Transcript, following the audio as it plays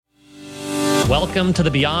Welcome to the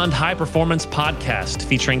Beyond High Performance podcast,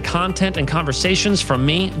 featuring content and conversations from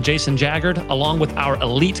me, Jason Jaggard, along with our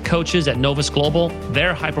elite coaches at Novus Global,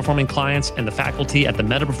 their high-performing clients, and the faculty at the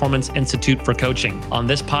Meta Performance Institute for Coaching. On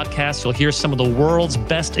this podcast, you'll hear some of the world's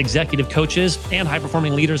best executive coaches and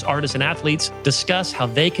high-performing leaders, artists, and athletes discuss how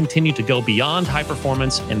they continue to go beyond high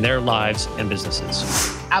performance in their lives and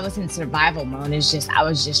businesses. I was in survival mode. I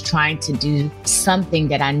was just trying to do something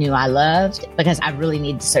that I knew I loved because I really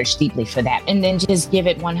needed to search deeply for that. And then just give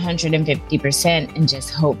it 150% and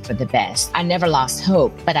just hope for the best. I never lost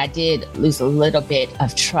hope, but I did lose a little bit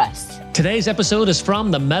of trust. Today's episode is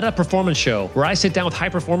from the Meta Performance Show, where I sit down with high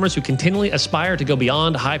performers who continually aspire to go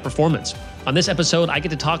beyond high performance. On this episode, I get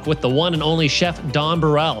to talk with the one and only chef Dawn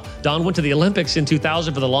Burrell. Dawn went to the Olympics in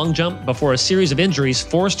 2000 for the long jump before a series of injuries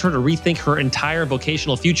forced her to rethink her entire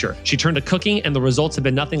vocational future. She turned to cooking, and the results have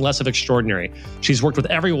been nothing less of extraordinary. She's worked with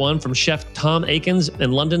everyone from Chef Tom Akins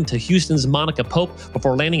in London to Houston's Monica Pope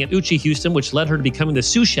before landing at Uchi Houston, which led her to becoming the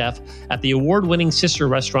sous chef at the award-winning sister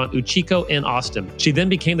restaurant Uchiko in Austin. She then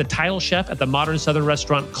became the title chef at the modern Southern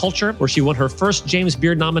restaurant Culture, where she won her first James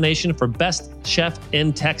Beard nomination for Best Chef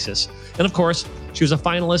in Texas. And of course, she was a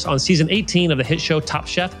finalist on season 18 of the hit show Top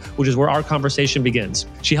Chef, which is where our conversation begins.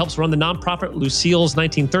 She helps run the nonprofit Lucille's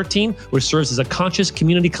 1913, which serves as a conscious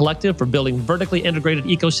community collective for building vertically integrated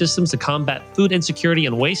ecosystems to combat food insecurity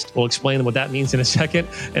and waste. We'll explain what that means in a second,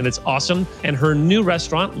 and it's awesome. And her new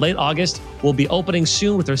restaurant, Late August, will be opening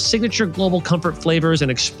soon with her signature global comfort flavors and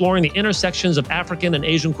exploring the intersections of African and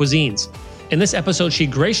Asian cuisines. In this episode, she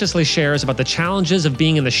graciously shares about the challenges of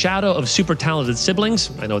being in the shadow of super talented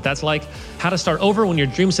siblings. I know what that's like. How to start over when your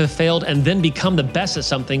dreams have failed and then become the best at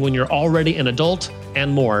something when you're already an adult,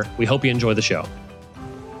 and more. We hope you enjoy the show.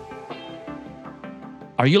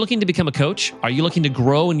 Are you looking to become a coach? Are you looking to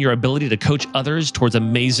grow in your ability to coach others towards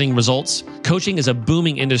amazing results? Coaching is a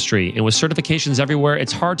booming industry, and with certifications everywhere,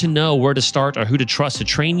 it's hard to know where to start or who to trust to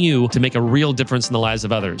train you to make a real difference in the lives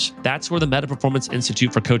of others. That's where the Meta Performance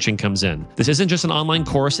Institute for Coaching comes in. This isn't just an online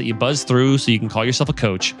course that you buzz through so you can call yourself a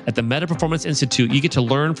coach. At the Meta Performance Institute, you get to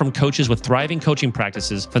learn from coaches with thriving coaching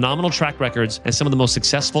practices, phenomenal track records, and some of the most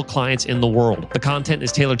successful clients in the world. The content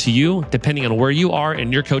is tailored to you, depending on where you are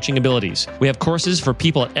in your coaching abilities. We have courses for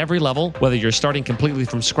people at every level, whether you're starting completely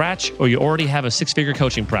from scratch or you already have a six-figure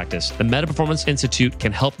coaching practice. The Meta Performance Institute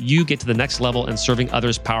can help you get to the next level in serving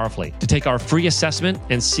others powerfully. To take our free assessment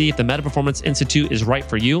and see if the Meta Performance Institute is right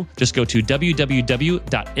for you, just go to www.mp.institute.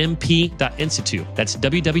 That's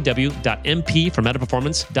www.mp for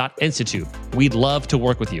metaperformance.institute. We'd love to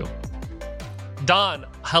work with you. Dawn,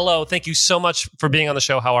 hello. Thank you so much for being on the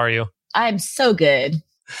show. How are you? I'm so good.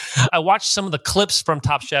 I watched some of the clips from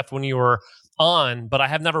Top Chef when you were on, but I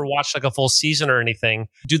have never watched like a full season or anything.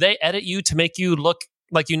 Do they edit you to make you look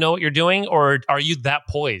like you know what you're doing, or are you that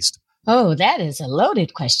poised? Oh, that is a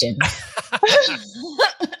loaded question.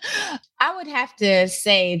 I would have to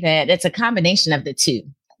say that it's a combination of the two.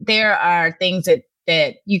 There are things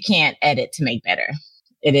that you can't edit to make better.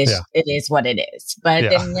 It is what it is. But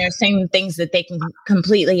then there's some things that they can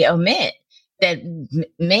completely omit that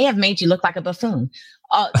may have made you look like a buffoon.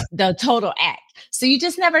 The total act. So you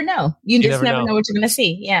just never know. You just never know what you're going to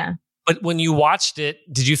see. Yeah. But when you watched it,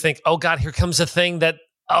 did you think, oh God, here comes a thing that,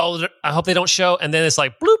 I hope they don't show. And then it's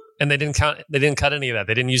like, bloop. And they didn't cut any of that.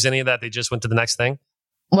 They didn't use any of that. They just went to the next thing.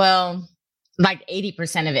 Well, like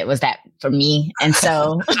 80% of it was that for me. And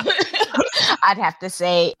so I'd have to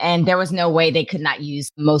say, and there was no way they could not use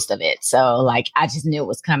most of it. So like, I just knew it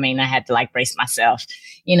was coming. I had to like brace myself,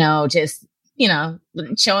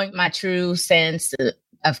 showing my true sense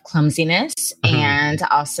of clumsiness and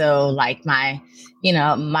also like my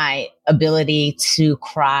ability to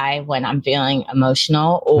cry when I'm feeling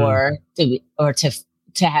emotional or to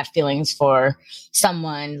have feelings for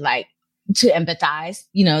someone, like to empathize.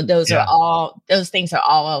 Those things are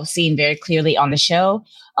all seen very clearly on the show,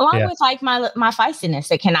 along with like my feistiness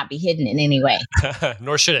that cannot be hidden in any way.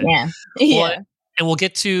 Nor should it. Yeah. Well, and we'll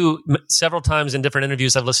get to several times in different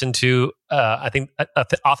interviews I've listened to. I think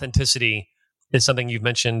authenticity is something you've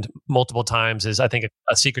mentioned multiple times. Is I think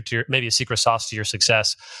a secret to maybe a secret sauce to your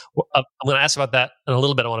success. I'm going to ask about that in a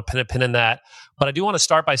little bit. I want to pin a pin in that, but I do want to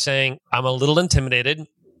start by saying I'm a little intimidated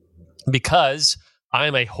because I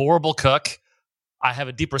am a horrible cook. I have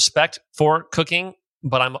a deep respect for cooking,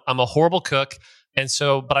 but I'm a horrible cook. And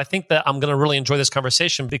so, but I think that I'm going to really enjoy this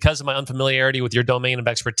conversation because of my unfamiliarity with your domain of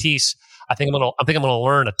expertise. I think I'm going to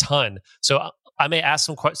learn a ton. So I may ask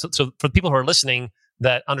some questions. So for people who are listening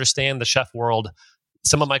that understand the chef world,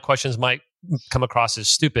 some of my questions might come across as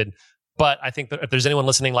stupid. But I think that if there's anyone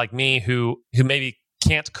listening like me who maybe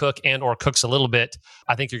can't cook and or cooks a little bit,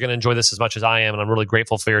 I think you're going to enjoy this as much as I am. And I'm really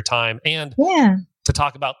grateful for your time. And to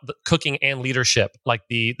talk about the cooking and leadership, like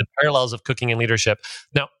the parallels of cooking and leadership.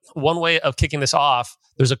 Now, one way of kicking this off,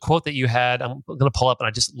 there's a quote that you had, I'm going to pull up, and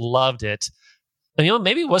I just loved it. And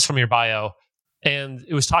maybe it was from your bio, and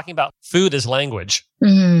it was talking about food as language.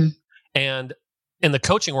 Mm-hmm. And in the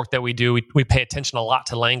coaching work that we do, we pay attention a lot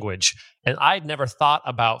to language. And I'd never thought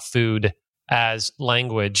about food as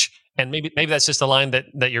language. And maybe that's just a line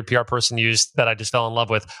that your PR person used that I just fell in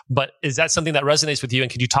love with. But is that something that resonates with you?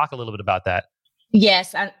 And could you talk a little bit about that?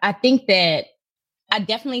 Yes, I think that I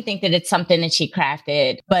definitely think that it's something that she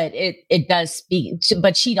crafted, but it does speak to,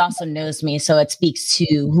 but she also knows me. So it speaks to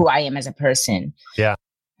who I am as a person. Yeah.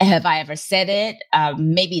 Have I ever said it?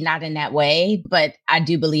 Maybe not in that way, but I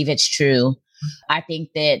do believe it's true. I think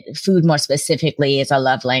that food more specifically is a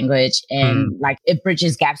love language, and like it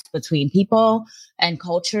bridges gaps between people and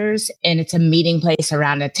cultures. And it's a meeting place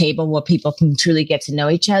around a table where people can truly get to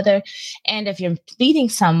know each other. And if you're feeding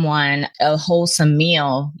someone a wholesome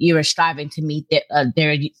meal, you are striving to meet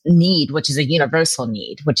their need, which is a universal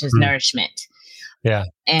need, which is nourishment. Yeah.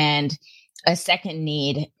 And a second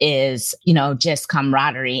need is, just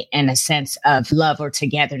camaraderie and a sense of love or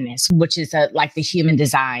togetherness, which is like the human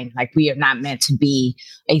design. Like we are not meant to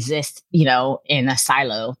exist, in a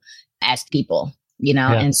silo as people,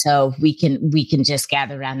 and so we can just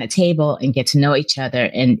gather around the table and get to know each other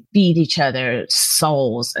and feed each other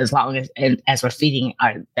souls as long as we're feeding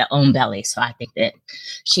their own belly. So I think that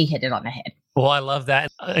she hit it on the head. Well, I love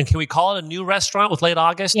that. And can we call it a new restaurant with Late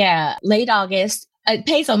August? Yeah, Late August. It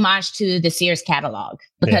pays homage to the Sears catalog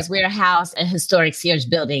because we're housed in a historic Sears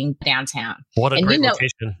building downtown. What a great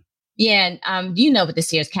location. Yeah. And you know what the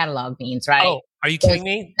Sears catalog means, right? Oh, are you kidding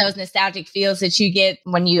me? Those nostalgic feels that you get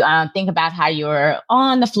when you think about how you were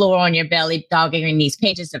on the floor on your belly, dogging these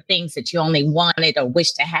pages of things that you only wanted or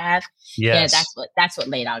wished to have. Yes. Yeah, that's what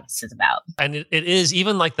Late August is about. And it is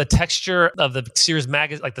even like the texture of the Sears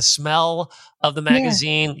magazine, like the smell of the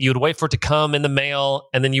magazine. You would wait for it to come in the mail,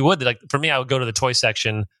 and then you would, like, for me, I would go to the toy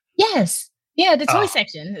section. Yes. Yeah, the toy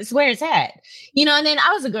section is where it's at. And then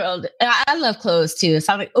I was a girl. I love clothes too.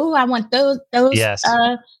 So I'm like, oh, I want those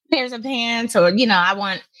pairs of pants, or I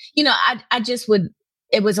want. I just would.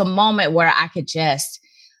 It was a moment where I could just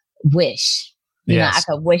wish. I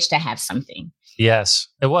could wish to have something. Yes,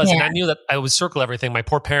 it was. Yeah. And I knew that I would circle everything. My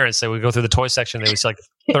poor parents, they would go through the toy section. They would see like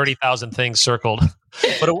 30,000 things circled.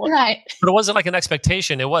 But it wasn't like an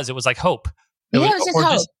expectation. It was like hope. It was just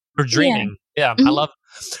hope. Or dreaming. Yeah, I love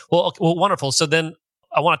it. Well, wonderful. So then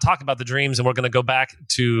I want to talk about the dreams, and we're going to go back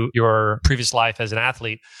to your previous life as an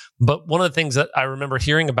athlete. But one of the things that I remember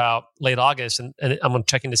hearing about Late August, and I'm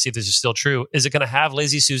checking to see if this is still true, is it going to have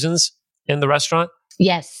Lazy Susans in the restaurant?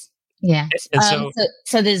 Yes. Yeah. And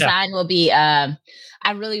so the design will be, I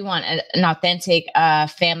really want an authentic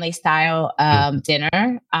family style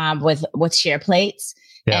dinner with share plates.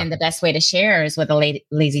 Yeah. And the best way to share is with a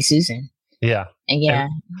Lazy Susan. Yeah.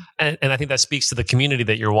 And and I think that speaks to the community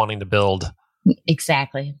that you're wanting to build.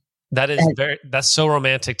 Exactly. That is that's so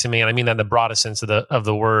romantic to me. And I mean that in the broadest sense of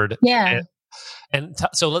the word. Yeah.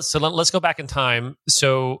 So let's go back in time.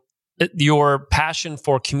 So your passion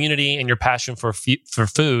for community and your passion for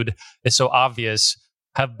food is so obvious.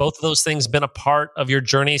 Have both of those things been a part of your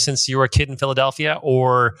journey since you were a kid in Philadelphia,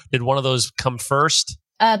 or did one of those come first?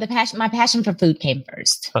 My passion for food came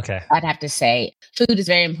first. Okay. I'd have to say food is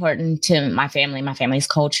very important to my family, my family's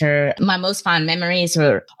culture. My most fond memories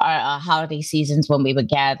are holiday seasons when we would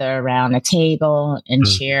gather around a table and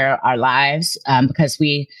share our lives. Because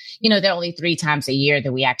there are only 3 times a year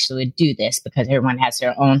that we actually would do this because everyone has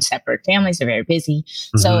their own separate families. They're very busy.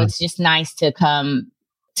 Mm-hmm. So it's just nice to come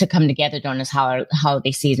together during this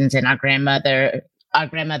holiday seasons. And our grandmother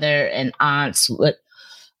and aunts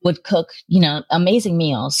would cook, amazing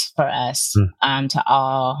meals for us to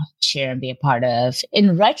all share and be a part of.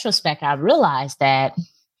 In retrospect, I realized that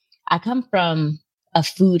I come from a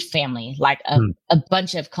food family, like a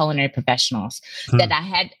bunch of culinary professionals that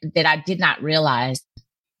I did not realize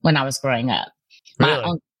when I was growing up.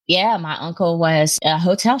 Really? My uncle was a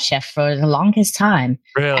hotel chef for the longest time.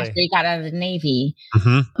 Really? After he got out of the Navy.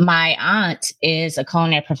 Mm-hmm. My aunt is a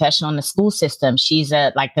culinary professional in the school system. She's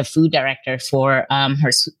like the food director for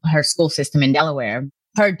her school system in Delaware.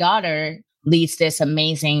 Her daughter leads this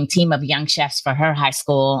amazing team of young chefs for her high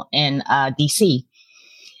school in DC.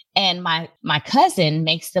 And my cousin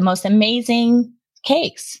makes the most amazing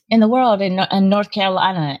cakes in the world in North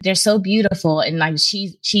Carolina. They're so beautiful. And like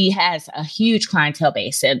she has a huge clientele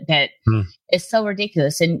base that is so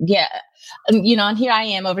ridiculous. And and here I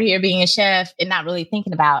am over here being a chef and not really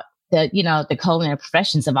thinking about the culinary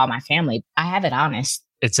professions of all my family. I have it honest.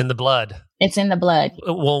 It's in the blood. It's in the blood.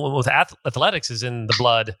 Well, with athletics is in the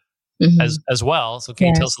blood as well. So can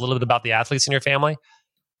you tell us a little bit about the athletes in your family?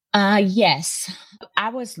 Yes. I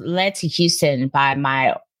was led to Houston by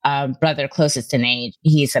my brother closest in age.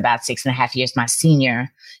 He's about 6.5 years my senior.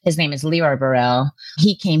 His name is Leroy Burrell.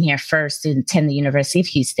 He came here first to attend the University of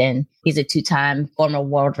Houston. He's a 2-time former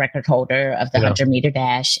world record holder of the 100-meter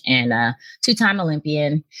dash and a 2-time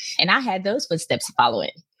Olympian. And I had those footsteps following.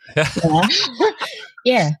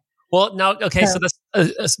 Yeah. Well, now, okay, so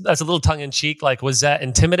that's a little tongue in cheek. Like, was that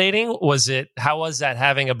intimidating? How was that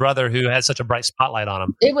having a brother who had such a bright spotlight on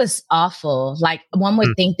him? It was awful. Like, one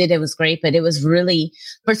would think that it was great, but it was really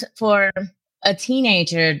for a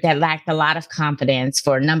teenager that lacked a lot of confidence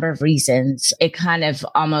for a number of reasons. It kind of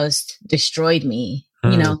almost destroyed me.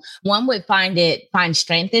 One would find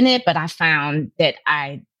strength in it, but I found that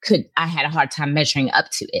I had a hard time measuring up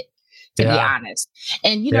to it. To be honest.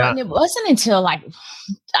 And, and it wasn't until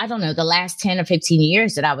the last 10 or 15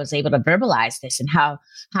 years that I was able to verbalize this and how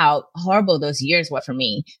horrible those years were for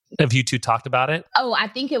me. Have you two talked about it? Oh, I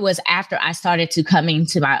think it was after I started to come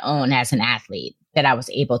into my own as an athlete that I was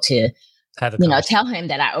able to, tell him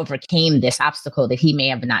that I overcame this obstacle that he may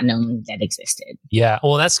have not known that existed. Yeah.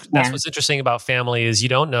 Well, that's what's interesting about family is you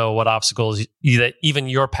don't know what obstacles that even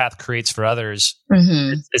your path creates for others.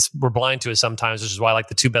 Mm-hmm. We're blind to it sometimes, which is why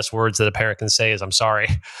the two best words that a parent can say is "I'm sorry."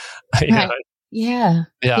 Right. Yeah.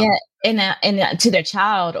 And to their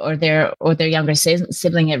child or their younger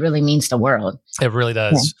sibling, it really means the world. It really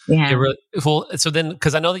does. Yeah. Well, so then,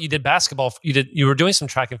 because I know that you did basketball, you were doing some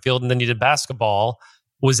track and field, and then you did basketball.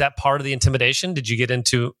 Was that part of the intimidation? Did you get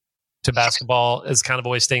into basketball as kind of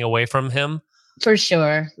always staying away from him? For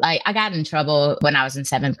sure. Like, I got in trouble when I was in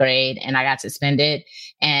 7th grade and I got suspended,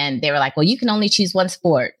 and they were like, well, you can only choose one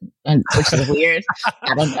sport, which is weird.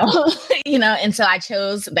 I don't know, and so I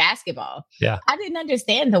chose basketball. Yeah. I didn't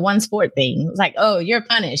understand the one sport thing. It was like, oh, you're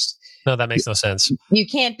punished. No, that makes no sense. You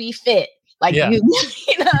can't be fit. Like, I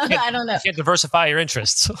don't know. You can't diversify your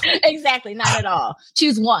interests. Exactly. Not at all.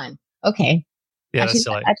 Choose one. Okay. Yeah, that's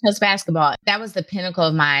silly. I chose basketball. That was the pinnacle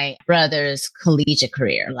of my brother's collegiate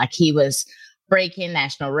career. Like, he was breaking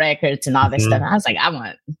national records and all this stuff. I was like, I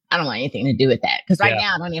don't want anything to do with that. Because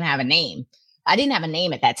now I don't even have a name. I didn't have a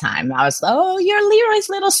name at that time. I was, oh, you're Leroy's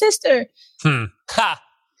little sister. Ha.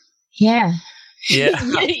 Yeah. Yeah.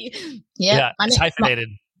 Yeah. It's hyphenated.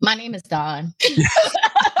 My name is Dawn.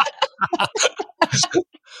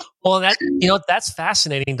 Well, that's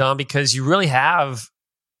fascinating, Dawn, because you really have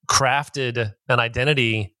crafted an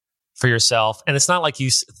identity for yourself, and it's not like you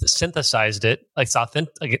synthesized it. Like, it's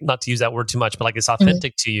authentic. Not to use that word too much, but it's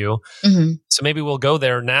authentic to you. Mm-hmm. So maybe we'll go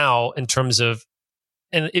there now in terms of,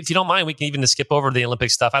 and if you don't mind, we can even skip over the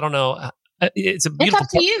Olympic stuff. I don't know. It's up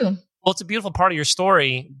to you. Well, it's a beautiful part of your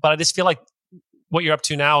story, but I just feel like what you're up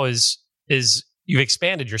to now is you've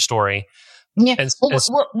expanded your story. Yeah,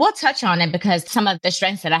 we'll touch on it because some of the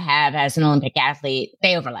strengths that I have as an Olympic athlete,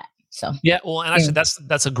 they overlap. So yeah, well, and actually,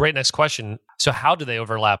 that's a great next question. So how do they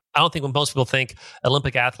overlap? I don't think when most people think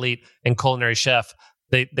Olympic athlete and culinary chef,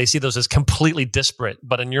 they see those as completely disparate.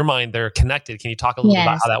 But in your mind, they're connected. Can you talk a little bit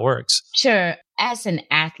about how that works? Sure. As an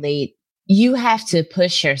athlete, you have to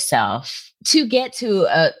push yourself to get to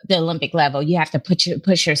the Olympic level. You have to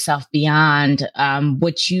push yourself beyond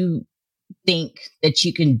what you think that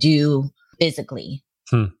you can do physically,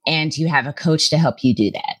 and you have a coach to help you do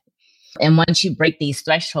that. And once you break these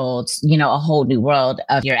thresholds, a whole new world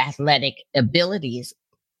of your athletic abilities,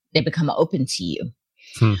 they become open to you.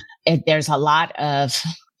 There's a lot of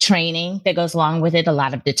training that goes along with it, a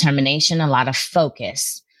lot of determination, a lot of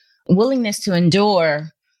focus, willingness to endure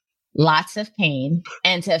lots of pain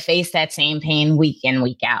and to face that same pain week in,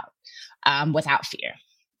 week out, without fear.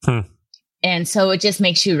 And so it just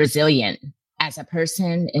makes you resilient as a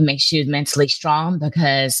person. It makes you mentally strong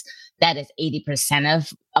because that is 80%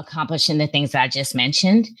 of accomplishing the things that I just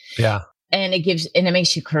mentioned. Yeah. And it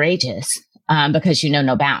makes you courageous because you know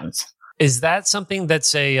no bounds. Is that something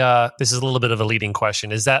that's this is a little bit of a leading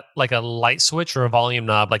question. Is that like a light switch or a volume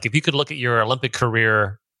knob? Like, if you could look at your Olympic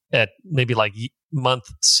career at maybe like month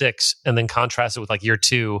 6 and then contrast it with like year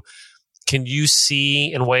 2, can you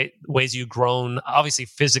see in ways you've grown, obviously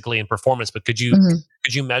physically in performance, but could you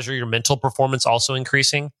measure your mental performance also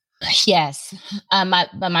increasing? Yes. My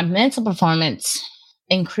mental performance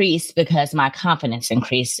increased because my confidence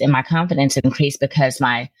increased, and my confidence increased because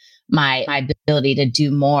my ability to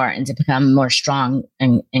do more and to become more strong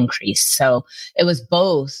and increased. So it was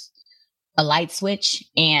both a light switch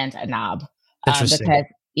and a knob. Interesting. Because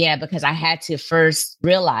Yeah, because I had to first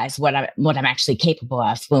realize what I'm actually capable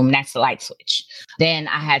of. Boom, that's the light switch. Then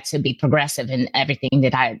I had to be progressive in everything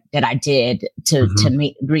that I did to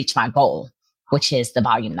reach my goal, which is the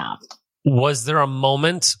volume knob. Was there a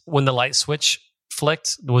moment when the light switch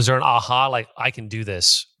flicked? Was there an aha, like, I can do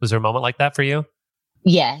this? Was there a moment like that for you?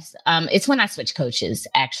 Yes. It's when I switched coaches,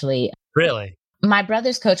 actually. Really? My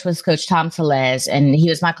brother's coach was Coach Tom Tellez, and he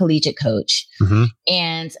was my collegiate coach.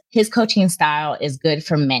 And his coaching style is good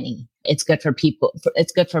for many. It's good for people.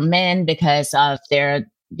 It's good for men because of their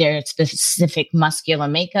specific muscular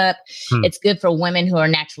makeup. It's good for women who are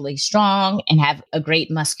naturally strong and have a great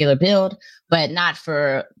muscular build, but not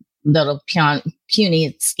for little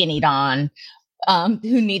puny, skinny Dawn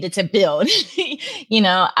who needed to build.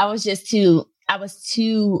 I was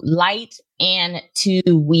too light and too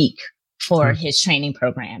weak for his training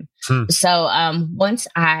program. So once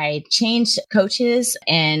I changed coaches,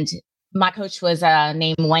 and my coach was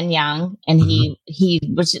named Wen Yang, and he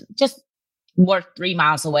was just worked 3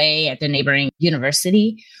 miles away at the neighboring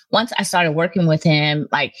university. Once I started working with him,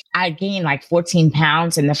 like I gained like 14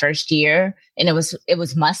 pounds in the first year, and it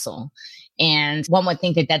was muscle. And one would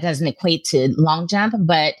think that doesn't equate to long jump,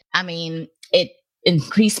 but I mean, it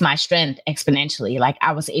increased my strength exponentially. Like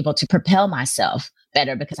I was able to propel myself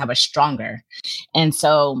better because I was stronger. And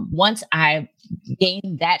so once I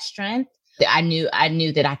gained that strength, I knew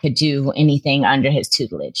that I could do anything under his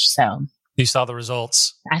tutelage. So you saw the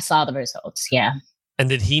results. I saw the results. Yeah. And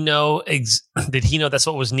did he know that's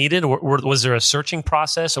what was needed? Or was there a searching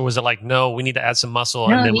process, or was it like, no, we need to add some muscle?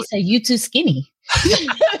 No, he said, you too skinny.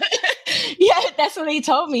 Yeah, that's what he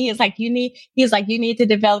told me. He's like, you need to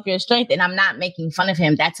develop your strength. And I'm not making fun of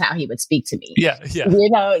him. That's how he would speak to me. Yeah.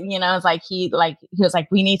 It's like he was like,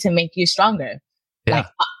 we need to make you stronger. Yeah.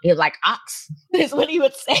 Like ox is what he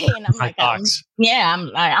would say. And I'm like, ox.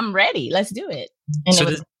 I'm ready. Let's do it. And so it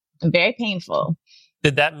was very painful.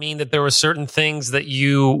 Did that mean that there were certain things that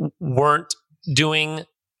you weren't doing?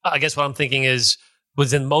 I guess what I'm thinking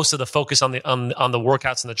was in most of the focus on the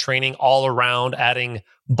workouts and the training all around adding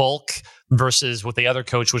bulk versus with the other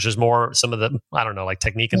coach, which is more some of the, I don't know, like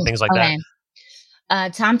technique and things like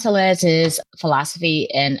that? Tom Tellez's philosophy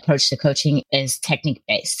and approach to coaching is technique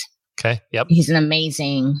based. Okay. Yep. He's an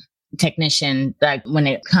amazing technician. Like when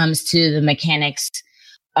it comes to the mechanics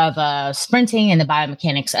of sprinting and the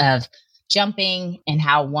biomechanics of jumping and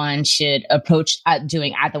how one should approach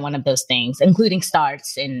doing either one of those things, including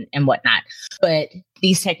starts and whatnot. But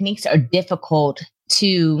these techniques are difficult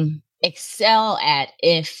to excel at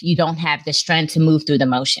if you don't have the strength to move through the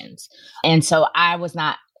motions. And so I was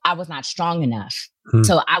not strong enough.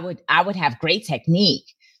 So I would have great technique,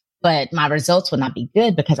 but my results would not be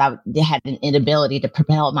good because I had an inability to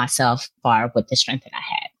propel myself far with the strength that I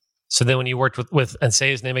had. So then when you worked with and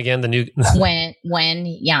say his name again, the new Wen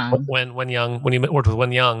Yang. When you worked with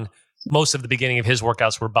Wen Yang, most of the beginning of his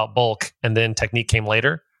workouts were about bulk, and then technique came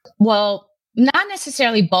later. Well, not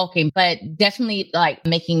necessarily bulking, but definitely like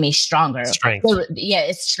making me stronger. Strength. So, yeah,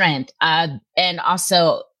 it's strength. And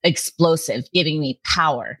also explosive, giving me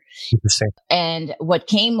power. Interesting. And what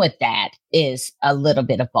came with that is a little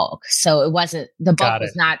bit of bulk. So it wasn't, the bulk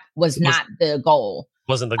was not the goal.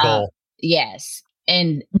 Wasn't the goal. Yes.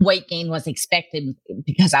 And weight gain was expected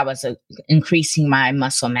because I was increasing my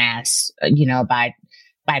muscle mass, by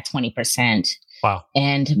 20%. Wow.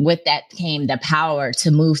 And with that came the power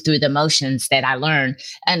to move through the motions that I learned.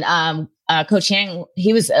 And Coach Yang,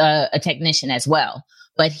 he was a technician as well,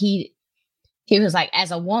 but he was like,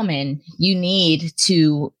 as a woman, you need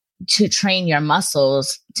to train your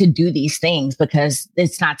muscles to do these things because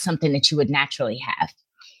it's not something that you would naturally have.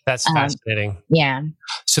 That's fascinating. Yeah.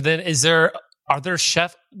 So then are there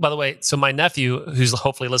chef, by the way, so my nephew, who's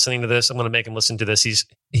hopefully listening to this, I'm going to make him listen to this.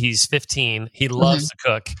 He's 15. He loves to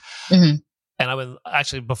cook. Mm-hmm. And I was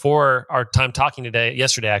actually, before our time talking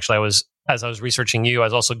yesterday, as I was researching you, I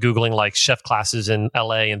was also Googling like chef classes in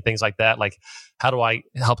LA and things like that. Like, how do I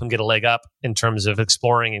help him get a leg up in terms of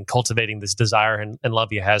exploring and cultivating this desire and love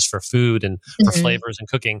he has for food and for flavors and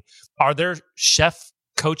cooking? Are there chef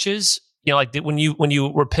coaches? Like when you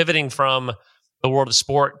were pivoting from the world of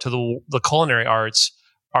sport to the culinary arts,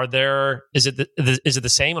 is it the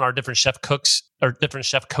same? And are different chef cooks or different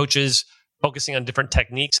chef coaches focusing on different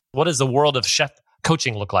techniques? What does the world of chef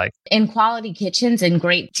coaching look like? In quality kitchens and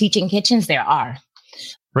great teaching kitchens, there are.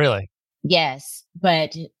 Really? Yes,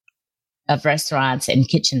 but of restaurants and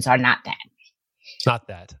kitchens are not that. Not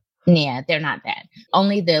that. Yeah, they're not that.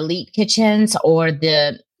 Only the elite kitchens or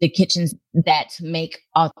the kitchens that make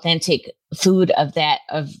authentic food of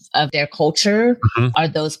their culture are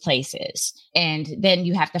those places. And then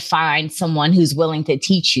you have to find someone who's willing to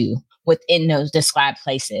teach you within those described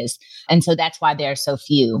places. And so that's why there are so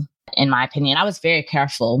few. In my opinion, I was very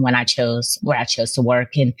careful when I chose where I chose to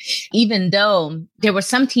work. And even though there were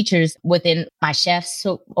some teachers within my chefs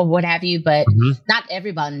or what have you, but not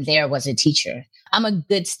everyone there was a teacher. I'm a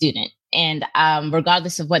good student. And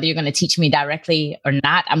regardless of whether you're going to teach me directly or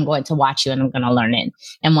not, I'm going to watch you and I'm going to learn it.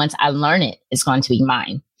 And once I learn it, it's going to be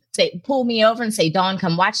mine. Say, pull me over and say, Dawn,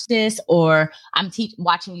 come watch this, or I'm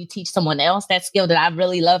watching you teach someone else that skill that I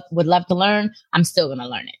really would love to learn. I'm still going to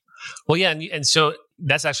learn it. Well, yeah. And so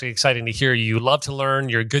that's actually exciting to hear. You love to learn.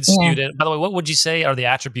 You're a good student. Yeah. By the way, what would you say are the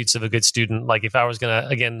attributes of a good student? Like if I was going to,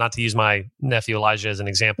 again, not to use my nephew Elijah as an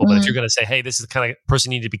example, but if you're going to say, hey, this is the kind of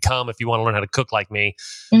person you need to become if you want to learn how to cook like me,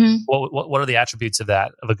 what are the attributes of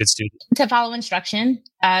a good student? To follow instruction,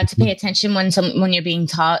 to pay attention when you're being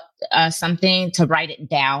taught something, to write it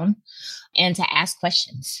down, and to ask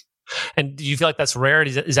questions. And do you feel like that's rare?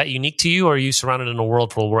 Is that unique to you, or are you surrounded in a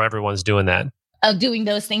world where everyone's doing that? Of doing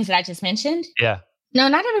those things that I just mentioned? Yeah. No,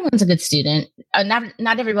 not everyone's a good student.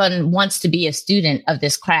 Not everyone wants to be a student of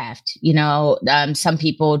this craft. Some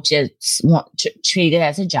people just want to treat it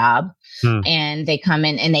as a job, and they come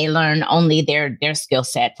in and they learn only their skill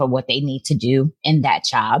set for what they need to do in that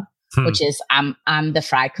job, which is I'm the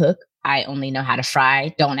fry cook. I only know how to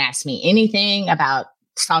fry. Don't ask me anything about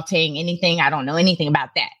sauteing anything. I don't know anything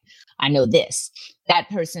about that. I know this. That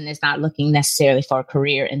person is not looking necessarily for a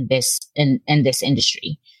career in this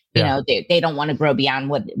industry. They don't want to grow beyond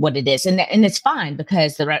what it is. And it's fine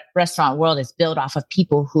because the restaurant world is built off of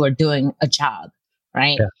people who are doing a job,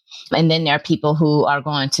 right? Yeah. And then there are people who are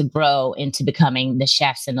going to grow into becoming the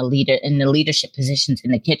chefs and the leadership positions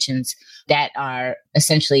in the kitchens that are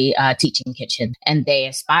essentially teaching kitchen. And they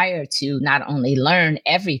aspire to not only learn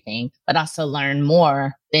everything, but also learn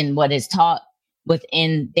more than what is taught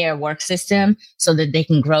within their work system so that they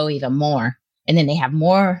can grow even more. And then they have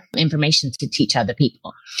more information to teach other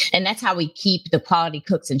people. And that's how we keep the quality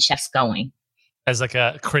cooks and chefs going. As like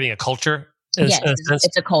creating a culture? Yes,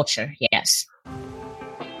 it's a culture. Yes.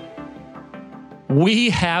 We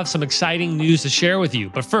have some exciting news to share with you.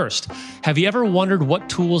 But first, have you ever wondered what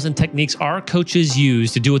tools and techniques our coaches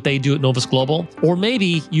use to do what they do at Novus Global? Or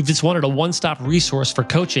maybe you've just wanted a one-stop resource for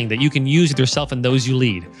coaching that you can use with yourself and those you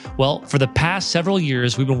lead. Well, for the past several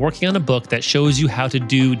years, we've been working on a book that shows you how to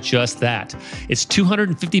do just that. It's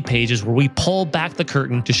 250 pages where we pull back the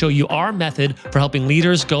curtain to show you our method for helping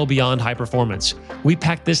leaders go beyond high performance. We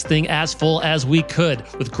packed this thing as full as we could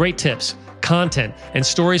with great tips, content, and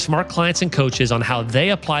stories from our clients and coaches on how they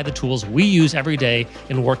apply the tools we use every day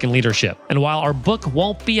in work and leadership. And while our book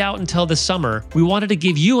won't be out until this summer, we wanted to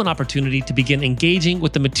give you an opportunity to begin engaging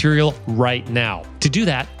with the material right now. To do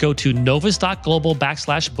that, go to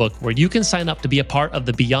novus.global/book, where you can sign up to be a part of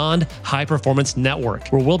the Beyond High Performance Network,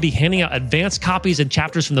 where we'll be handing out advanced copies and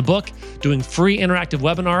chapters from the book, doing free interactive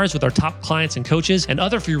webinars with our top clients and coaches, and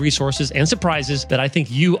other free resources and surprises that I think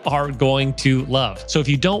you are going to love. So if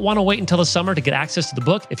you don't want to wait until the summer to get access to the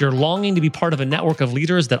book, if you're longing to be part of a network of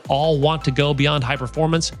leaders that all want to go beyond high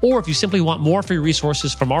performance, or if you simply want more free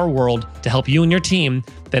resources from our world to help you and your team,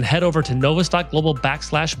 then head over to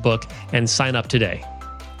novus.global/book and sign up today.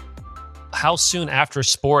 How soon after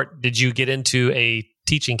sport did you get into a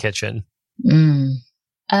teaching kitchen?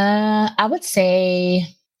 I would say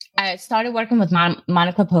I started working with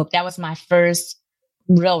Monica Pope. That was my first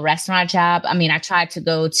real restaurant job. I mean, I tried to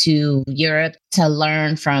go to Europe to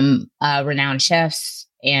learn from renowned chefs,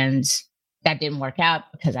 and that didn't work out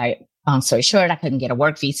because long story short, I couldn't get a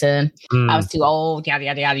work visa. I was too old, yada,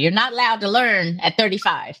 yada, yada. You're not allowed to learn at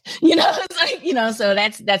 35, so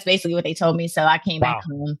that's basically what they told me. So I came back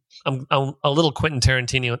home. I'm a little Quentin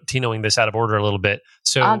Tarantinoing this out of order a little bit.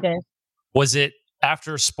 So was it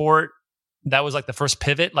after sport? That was like the first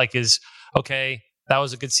pivot, that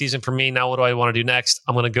was a good season for me. Now what do I want to do next?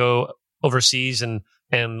 I'm going to go overseas and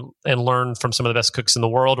learn from some of the best cooks in the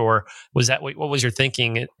world? Or was that, what was your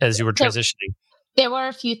thinking as you were transitioning? There were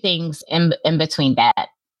a few things in between that.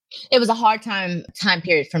 It was a hard time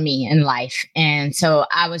period for me in life. And so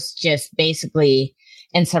I was just basically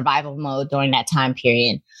in survival mode during that time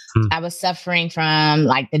period. I was suffering from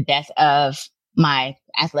the death of my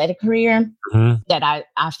athletic career that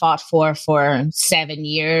I fought for 7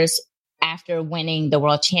 years. After winning the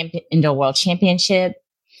world championship,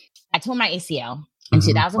 I tore my ACL in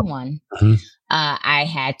 2001. I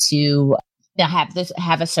had to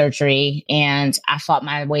have a surgery, and I fought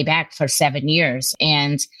my way back for 7 years.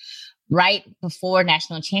 And right before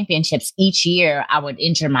national championships, each year I would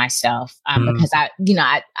injure myself because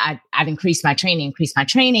I'd increase my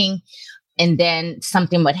training, and then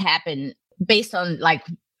something would happen based on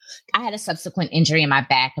I had a subsequent injury in my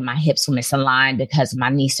back and my hips were misaligned because of my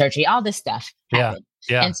knee surgery. All this stuff happened.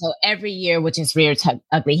 Yeah. And so every year would just rear its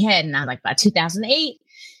ugly head. And I was like, by 2008,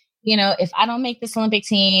 if I don't make this Olympic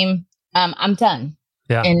team, I'm done.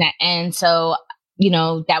 Yeah. And so,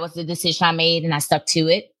 that was the decision I made and I stuck to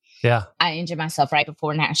it. Yeah. I injured myself right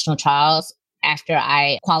before national trials after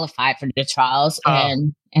I qualified for the trials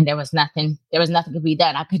and there was nothing to be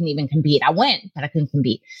done. I couldn't even compete. I went, but I couldn't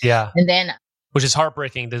compete. Yeah. And then, which is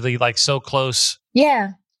heartbreaking to be like so close.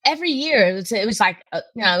 Yeah. Every year it was like,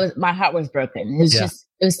 my heart was broken. It was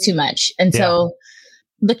it was too much. And so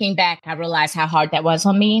looking back, I realized how hard that was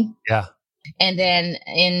on me. Yeah. And then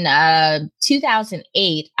in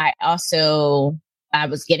 2008, I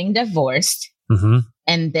was getting divorced. Mm-hmm.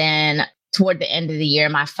 And then toward the end of the year,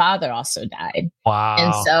 my father also died. Wow.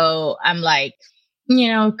 And so I'm like,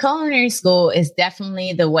 culinary school is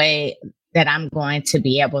definitely the way that I'm going to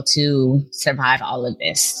be able to survive all of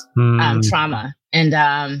this trauma. And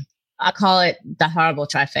I call it the horrible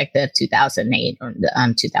trifecta of 2008 or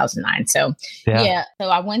 2009. So, so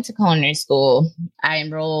I went to culinary school. I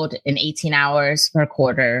enrolled in 18 hours per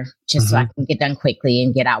quarter just so I can get done quickly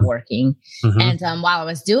and get out working. Mm-hmm. And while I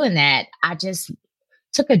was doing that, I just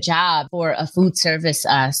took a job for a food service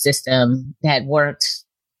system that worked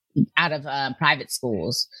out of private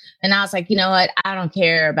schools. And I was like, you know what? I don't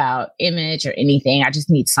care about image or anything. I just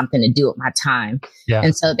need something to do with my time. Yeah.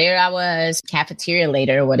 And so there I was, cafeteria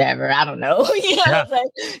later or whatever. I don't know.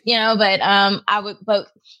 But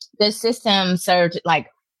the system served like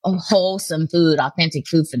wholesome food, authentic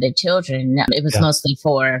food for the children. It was mostly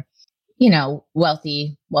for,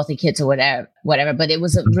 wealthy kids or whatever. But it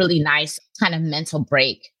was a really nice kind of mental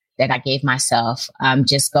break that I gave myself,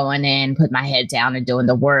 just going in, put my head down and doing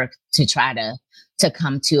the work to try to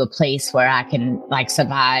come to a place where I can like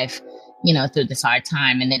survive, through this hard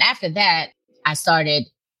time. And then after that, I started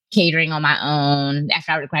catering on my own.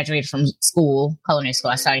 After I graduated from culinary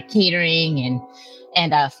school, I started catering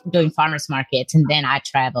and doing farmers markets. And then I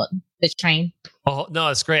traveled the train. Oh, no,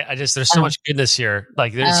 it's great. There's so much goodness here.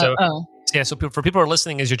 Like there's so for people who are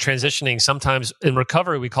listening, as you're transitioning, sometimes in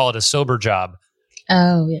recovery, we call it a sober job.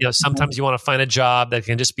 Oh, yeah. Sometimes you want to find a job that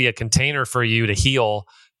can just be a container for you to heal.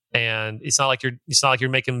 And it's not like you're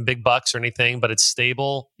making big bucks or anything, but it's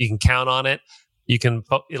stable. You can count on it. It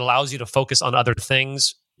allows you to focus on other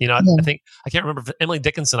things. I think, I can't remember, Emily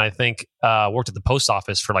Dickinson, I think, worked at the post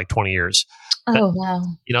office for like 20 years. Wow.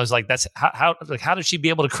 It's like, that's how did she be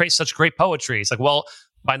able to create such great poetry? It's like, well,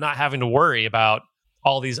 by not having to worry about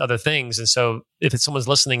all these other things. And so if someone's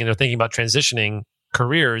listening and they're thinking about transitioning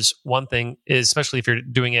careers, one thing is, especially if you're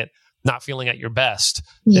doing it not feeling at your best,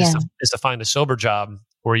 is to find a sober job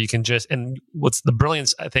where you can and what's the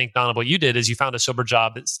brilliance, I think, Donna, what you did is you found a sober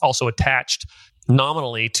job that's also attached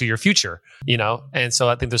nominally to your future, and so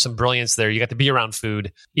I think there's some brilliance there. You got to be around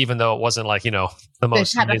food, even though it wasn't like, the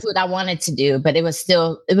most type of food I wanted to do, but it was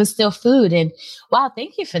still food. And wow,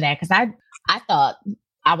 thank you for that. Cause I thought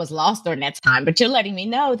I was lost during that time, but you're letting me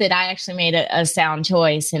know that I actually made a sound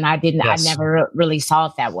choice and I never really saw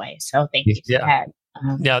it that way. So thank you for that.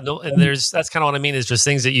 And that's kind of what I mean is just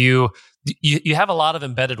things that you have a lot of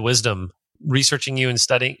embedded wisdom researching you and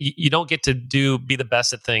studying. You don't get to be the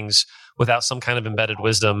best at things without some kind of embedded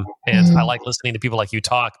wisdom. And I like listening to people like you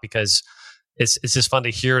talk because it's just fun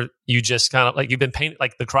to hear you just kind of like you've been painting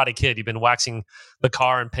like the Karate Kid. You've been waxing the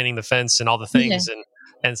car and painting the fence and all the things. And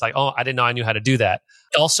it's like, oh, I didn't know I knew how to do that.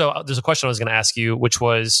 Also, there's a question I was going to ask you, which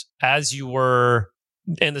was, as you were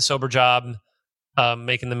in the sober job,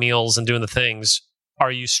 making the meals and doing the things,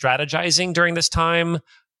 are you strategizing during this time?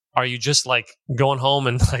 Are you just like going home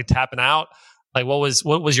and like tapping out? Like what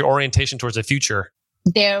was your orientation towards the future?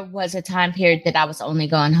 There was a time period that I was only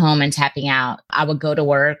going home and tapping out. I would go to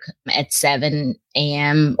work at 7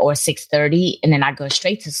 a.m. or 6:30, and then I'd go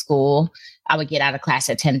straight to school. I would get out of class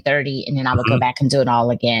at 10:30, and then I would go back and do it all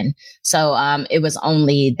again. So it was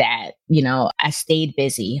only that, I stayed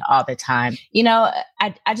busy all the time.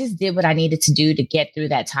 I just did what I needed to do to get through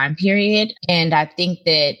that time period. And I think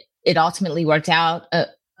that it ultimately worked out.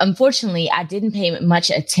 Unfortunately, I didn't pay much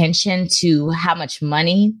attention to how much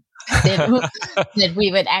money that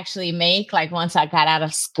we would actually make. Like once I got out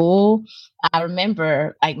of school, I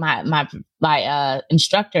remember like my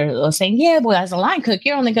instructor was saying, yeah, well, as a line cook,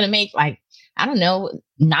 you're only going to make like, I don't know,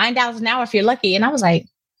 $9 an hour if you're lucky. And I was like,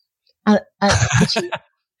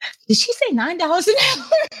 did she say $9 an hour?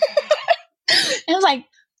 And I was like,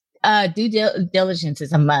 due diligence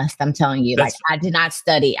is a must. I'm telling you, like I did not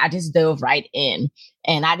study. I just dove right in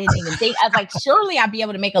and I didn't even think, I was like, surely I'll be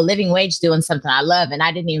able to make a living wage doing something I love. And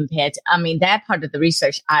I didn't even pay it. I mean, that part of the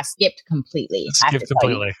research I skipped completely.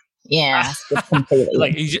 Yeah, completely.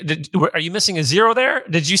 Like, are you missing a zero there?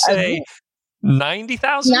 Did you say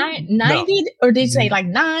 90,000? 90, or did you say like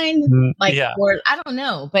 9? Like, yeah. or I don't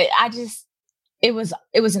know, but it was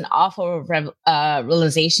an awful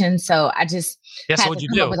realization. So I just had to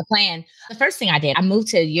come up with a plan. The first thing I did, I moved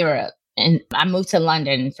to Europe, and I moved to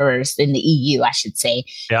London first, in the EU, I should say.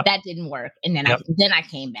 Yep. That didn't work, and then I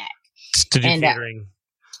came back to do catering.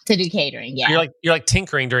 To do catering, yeah. You're like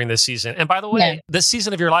tinkering during this season. And by the way, this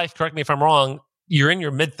season of your life, correct me if I'm wrong, you're in your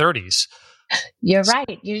mid-30s. You're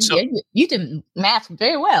right. You did math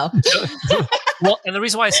very well. Well, and the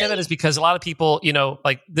reason why I say that is because a lot of people,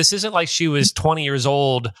 like, this isn't like she was 20 years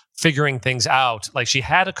old figuring things out. Like, she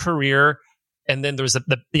had a career, and then there was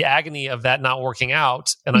the agony of that not working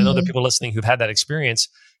out. And I know there are people listening who've had that experience.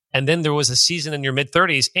 And then there was a season in your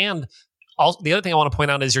mid-30s. And the other thing I want to point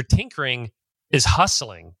out is your tinkering is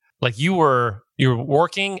hustling. Like, you were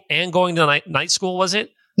working and going to night school, was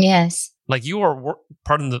it? Yes. Like, you were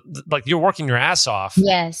you're working your ass off.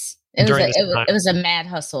 Yes. It was a mad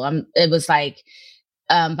hustle. It was like,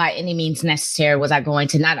 by any means necessary, was I going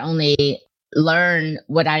to not only learn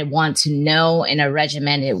what I want to know in a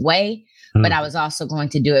regimented way, but I was also going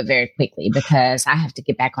to do it very quickly, because I have to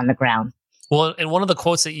get back on the ground. Well, and one of the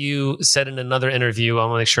quotes that you said in another interview, I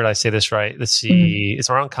want to make sure I say this right. Let's see. It's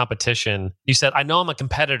around competition. You said, I know I'm a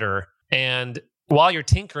competitor. And while you're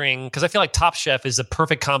tinkering, because I feel like Top Chef is the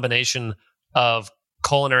perfect combination of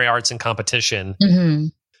culinary arts and competition. Mm-hmm.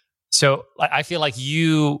 So I feel like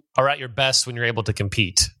you are at your best when you're able to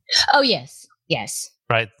compete. Oh, yes. Yes.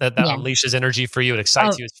 Right? That unleashes energy for you. It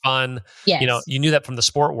excites you. It's fun. Yes. You knew that from the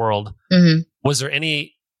sport world. Mm-hmm. Was there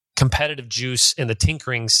any competitive juice in the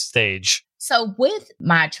tinkering stage? So with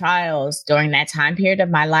my trials during that time period of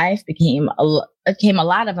my life came a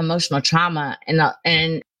lot of emotional trauma and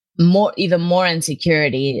even more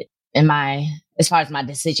insecurity as far as my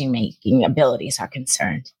decision-making abilities are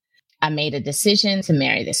concerned. I made a decision to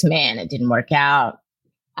marry this man. It didn't work out.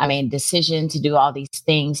 I made a decision to do all these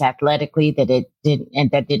things athletically that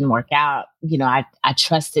didn't work out. I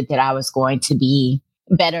trusted that I was going to be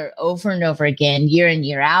better over and over again, year in,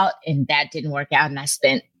 year out. And that didn't work out. And I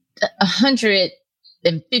spent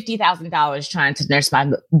 $150,000 trying to nurse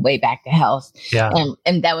my way back to health. Yeah.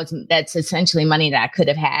 And that's essentially money that I could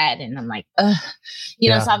have had. And I'm like, so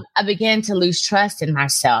I began to lose trust in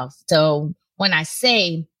myself. So when I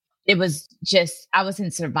say it was just, I was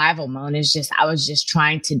in survival mode, I was just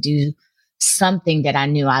trying to do something that I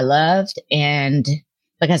knew I loved. And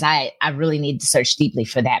because I really need to search deeply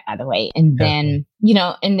for that, by the way. And then,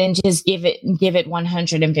 just give it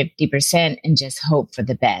 150% and just hope for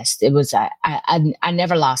the best. It was, I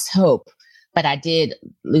never lost hope, but I did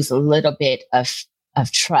lose a little bit of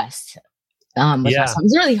trust. With myself.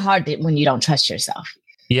 It's really hard when you don't trust yourself.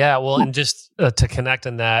 Yeah. Well, and just to connect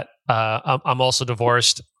on that, I'm also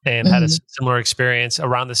divorced and had a similar experience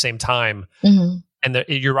around the same time. Mm-hmm. And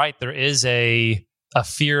you're right. There is a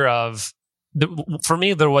fear of, for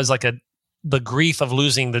me, there was like the grief of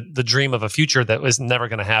losing the dream of a future that was never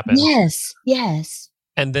going to happen. Yes. Yes.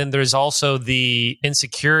 And then there's also the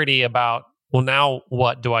insecurity about, well, now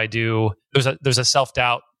what do I do? There's a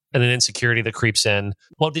self-doubt and an insecurity that creeps in.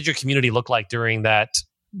 What did your community look like during that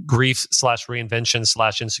grief /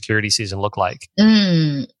 reinvention / insecurity season look like?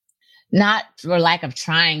 Not for lack of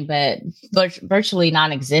trying, but virtually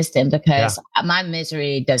non-existent, because my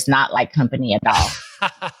misery does not like company at all.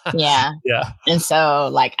 Yeah. And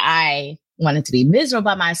so I wanted to be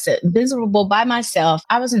miserable by myself.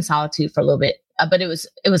 I was in solitude for a little bit, but it was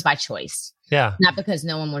by choice. Yeah. Not because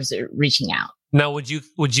no one was reaching out. Now, would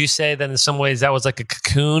you say that in some ways that was like a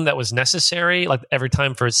cocoon that was necessary, like every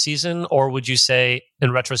time for a season? Or would you say,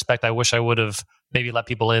 in retrospect, I wish I would have maybe let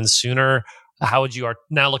people in sooner? How would you,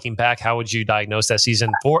 now looking back, how would you diagnose that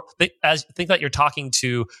season? Think that you're talking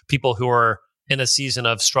to people who are in a season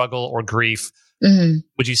of struggle or grief. Mm-hmm.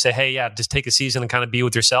 Would you say, hey, just take a season and kind of be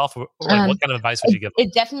with yourself? Or what kind of advice would you give them?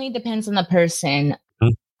 It definitely depends on the person. Mm-hmm.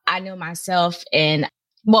 I know myself, and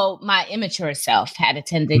my immature self had a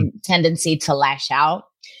tendency to lash out.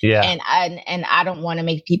 Yeah. And I don't want to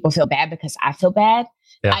make people feel bad because I feel bad.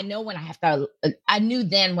 Yeah. I know I knew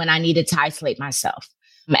then when I needed to isolate myself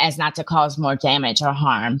as not to cause more damage or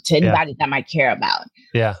harm to anybody that I might care about.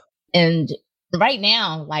 Yeah. And right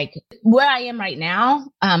now, where I am right now,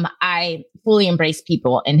 I fully embrace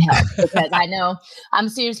people and help because I know I'm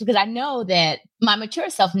serious, because I know that my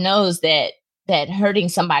mature self knows that hurting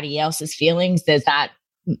somebody else's feelings does not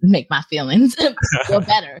make my feelings feel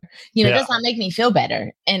better. It does not make me feel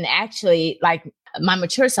better. And actually, my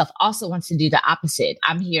mature self also wants to do the opposite.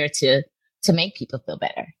 I'm here to to make people feel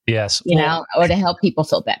better. Yes. You know, or to help people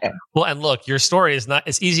feel better. Well, and look, your story is not,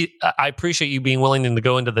 it's easy. I appreciate you being willing to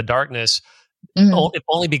go into the darkness, if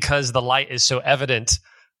only because the light is so evident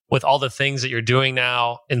with all the things that you're doing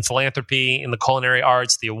now in philanthropy, in the culinary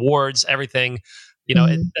arts, the awards, everything. You know,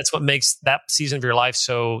 that's what makes that season of your life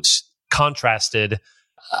so contrasted.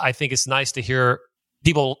 I think it's nice to hear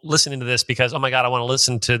people listening to this because, oh my God, I want to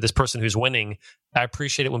listen to this person who's winning. I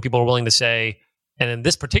appreciate it when people are willing to say, and in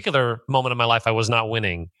this particular moment of my life, I was not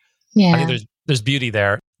winning. Yeah. I think there's beauty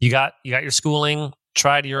there. You got your schooling,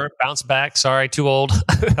 tried Europe, bounced back. Sorry, too old.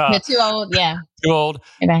 You're too old. Yeah. Too old.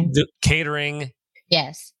 Okay. Catering.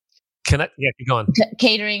 Yes. Keep going.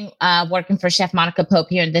 Catering, working for Chef Monica Pope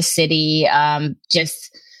here in the city.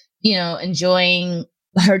 Just, you know, enjoying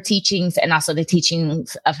her teachings and also the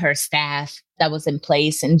teachings of her staff that was in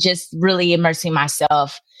place, and just really immersing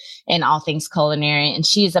myself in all things culinary. And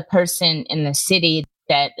she is a person in the city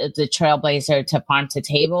that is a trailblazer to farm to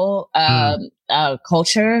table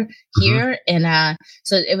culture here. And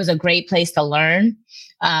so it was a great place to learn.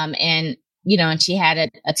 And, you know, and she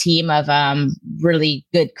had a team of really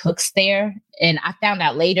good cooks there. And I found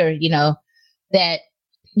out later, you know, that,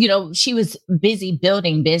 you know, she was busy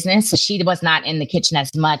building business. So she was not in the kitchen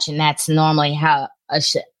as much. And that's normally how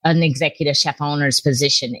an executive chef owner's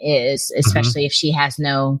position is, especially if she has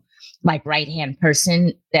no like right-hand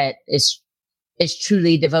person that is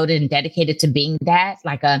truly devoted and dedicated to being that,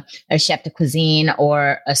 like a chef de cuisine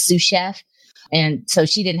or a sous chef. And so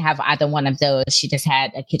she didn't have either one of those. She just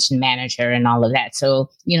had a kitchen manager and all of that. So,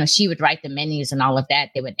 you know, she would write the menus and all of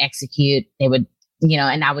that. They would execute. They would, you know,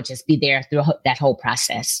 and I would just be there through that whole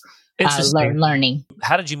process, learning.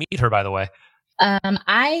 How did you meet her, by the way?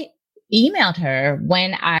 I emailed her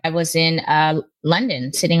when I was in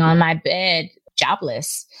London, sitting on my bed,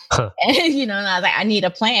 jobless. And, you know, and I was like, I need a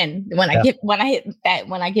plan when I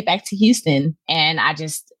get back to Houston. And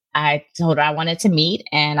I told her I wanted to meet,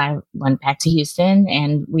 and I went back to Houston,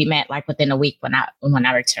 and we met like within a week when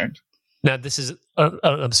I returned. Now, this is an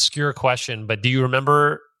obscure question, but do you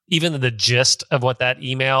remember even the gist of what that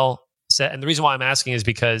email said? And the reason why I'm asking is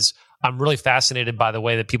because I'm really fascinated by the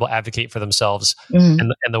way that people advocate for themselves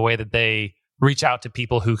and the way that they reach out to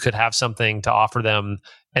people who could have something to offer them,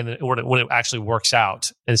 and when it actually works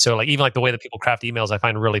out. And so, like, even like the way that people craft emails, I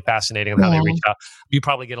find really fascinating on how they reach out. You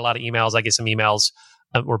probably get a lot of emails. I get some emails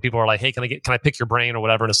where people are like, "Hey, can I pick your brain or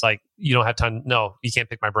whatever?" And it's like, you don't have time. No, you can't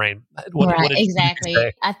pick my brain. What exactly.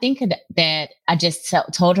 I think that I just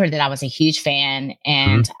told her that I was a huge fan,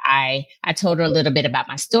 and I told her a little bit about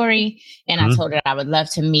my story, and I told her I would love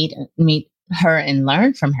to meet her and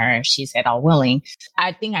learn from her if she's at all willing.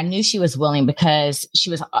 I think I knew she was willing because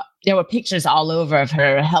there were pictures all over of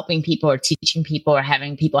her helping people or teaching people or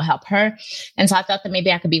having people help her. And so I thought that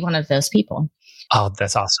maybe I could be one of those people. Oh,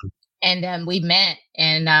 that's awesome. And we met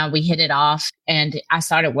and we hit it off, and I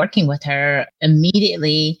started working with her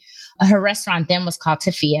immediately. Her restaurant then was called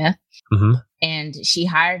Tafia. And she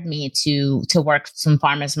hired me to work some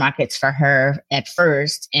farmers markets for her at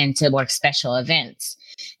first and to work special events.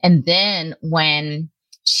 And then when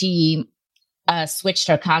she switched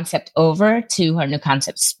her concept over to her new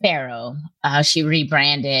concept, Sparrow, she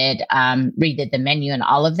rebranded, redid the menu and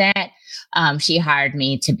all of that. She hired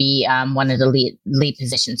me to be one of the lead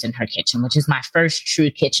positions in her kitchen, which is my first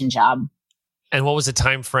true kitchen job. And what was the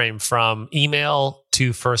time frame from email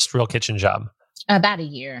to first real kitchen job? About a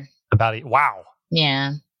year. Wow.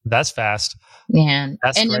 Yeah. That's fast. Yeah.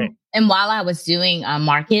 That's great. And while I was doing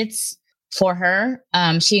markets for her,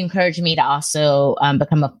 she encouraged me to also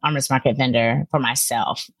become a farmers market vendor for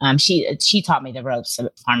myself. She taught me the ropes of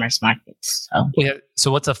farmers markets. So yeah. So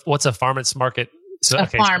what's a farmers market?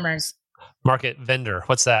 Farmers market vendor.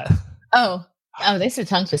 What's that? Oh, this is a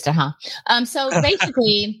tongue twister, huh? So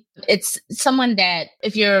basically, it's someone that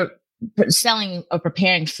if you're selling or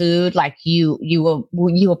preparing food, like you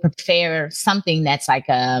will prepare something that's like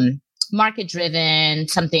market driven,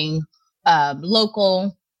 something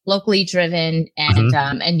locally driven, and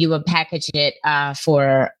and you will package it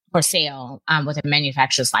for sale with a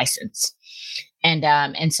manufacturer's license.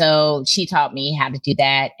 And so she taught me how to do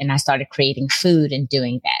that, and I started creating food and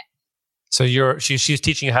doing that. So she's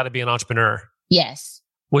teaching you how to be an entrepreneur. Yes.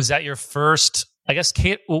 Was that your first? I guess,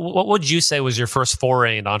 Kate, what would you say was your first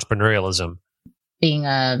foray into entrepreneurialism? Being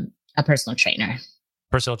a personal trainer.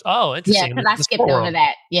 Oh, interesting. Yeah, because I skipped over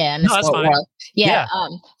that. Yeah, in the sport world. Yeah.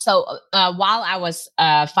 So while I was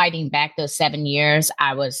fighting back those 7 years,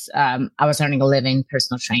 I was earning a living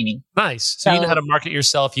personal training. Nice. So you knew how to market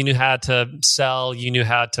yourself. You knew how to sell. You knew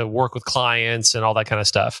how to work with clients and all that kind of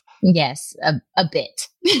stuff. Yes, a bit.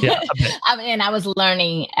 Yeah, a bit. And I was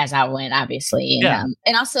learning as I went, obviously. And,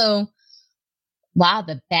 and also, Wow,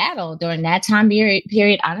 the battle during that time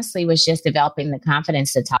period honestly was just developing the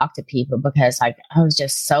confidence to talk to people, because like I was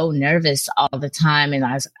just so nervous all the time, and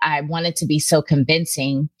I wanted to be so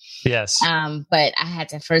convincing. Yes. But I had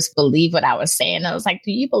to first believe what I was saying. I was like,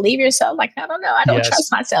 "Do you believe yourself?" Like, I don't know. I don't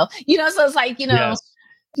trust myself. So it's like,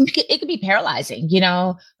 it could be paralyzing,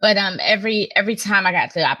 but every time I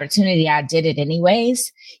got the opportunity, I did it anyways,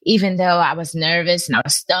 even though I was nervous and I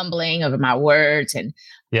was stumbling over my words, and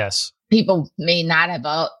yes, people may not have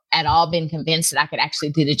at all been convinced that I could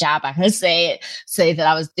actually do the job I could say that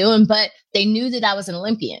I was doing, but they knew that I was an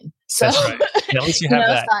Olympian. So that's right. At least you have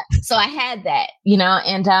that. So I had that,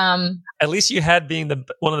 and at least you had being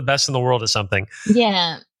one of the best in the world at something.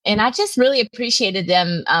 Yeah. And I just really appreciated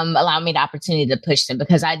them allowing me the opportunity to push them,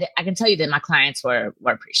 because I can tell you that my clients were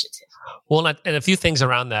appreciative. Well, and a few things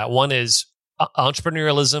around that. One is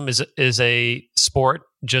entrepreneurialism is a sport,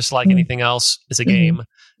 just like anything else. It's a game,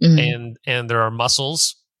 and there are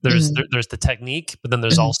muscles. There's the technique, but then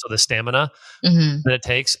there's also the stamina that it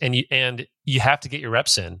takes, and you have to get your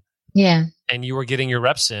reps in. Yeah, and you were getting your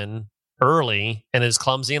reps in early, and it's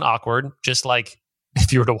clumsy and awkward, just like.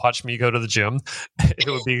 If you were to watch me go to the gym, it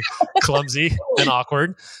would be clumsy and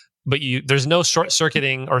awkward, but there's no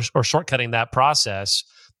short-circuiting or shortcutting that process.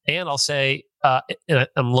 And I'll say, and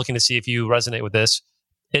I'm looking to see if you resonate with this.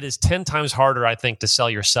 It is 10 times harder, I think, to sell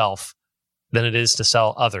yourself than it is to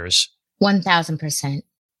sell others. 1,000%.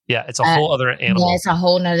 Yeah, it's a whole other animal. Yeah, it's a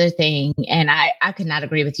whole nother thing. And I could not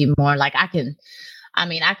agree with you more. Like I can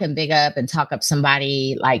big up and talk up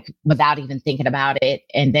somebody like without even thinking about it.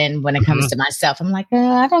 And then when it comes to myself, I'm like,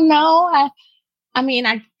 I don't know.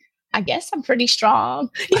 I guess I'm pretty strong.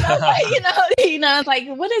 It's like,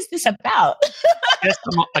 what is this about?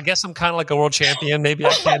 I guess I'm kind of like a world champion. Maybe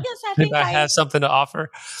I have something to offer.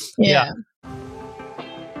 Yeah.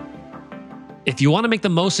 If you want to make the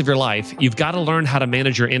most of your life, you've got to learn how to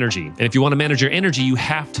manage your energy. And if you want to manage your energy, you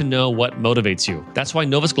have to know what motivates you. That's why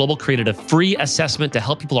Novus Global created a free assessment to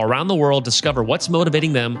help people around the world discover what's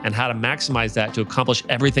motivating them and how to maximize that to accomplish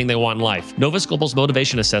everything they want in life. Novus Global's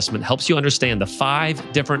motivation assessment helps you understand the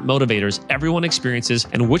 5 different motivators everyone experiences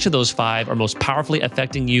and which of those 5 are most powerfully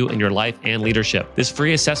affecting you in your life and leadership. This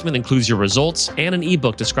free assessment includes your results and an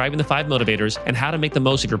ebook describing the 5 motivators and how to make the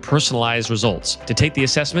most of your personalized results. To take the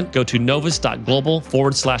assessment, go to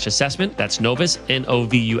novus.global/assessment. That's Novus,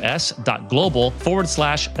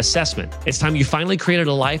 NOVUS.global/assessment. It's time you finally created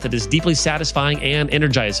a life that is deeply satisfying and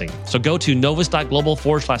energizing. So go to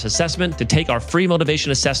novus.global/assessment to take our free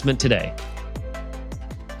motivation assessment today.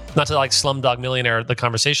 Not to like Slumdog Millionaire the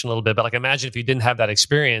conversation a little bit, but like imagine if you didn't have that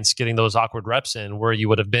experience getting those awkward reps in, where you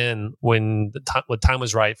would have been when time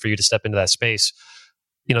was right for you to step into that space.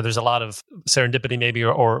 There's a lot of serendipity maybe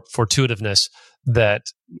or fortuitiveness that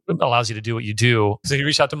allows you to do what you do. So you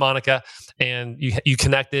reached out to Monica and you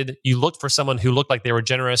connected. You looked for someone who looked like they were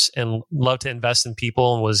generous and loved to invest in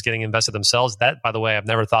people and was getting invested themselves. That, by the way, I've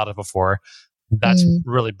never thought of before. That's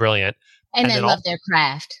really brilliant. And they love their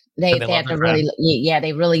craft. They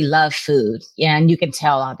really love food. Yeah, and you can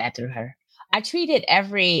tell all that through her. I treated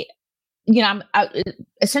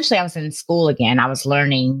essentially I was in school again. I was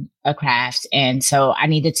learning a craft. And so I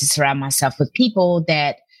needed to surround myself with people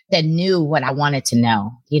that knew what I wanted to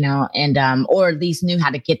know, and, or at least knew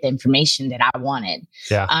how to get the information that I wanted.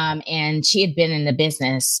 Yeah. And she had been in the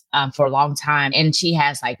business, for a long time, and she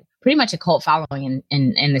has like pretty much a cult following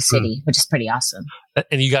in the city, which is pretty awesome.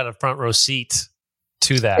 And you got a front row seat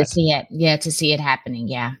to that. To see it. Yeah. To see it happening.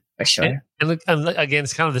 Yeah, for sure. And again,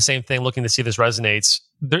 it's kind of the same thing, looking to see if this resonates.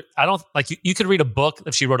 I don't like you could read a book.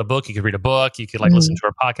 If she wrote a book, you could read a book. You could listen to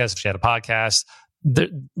her podcast if she had a podcast. But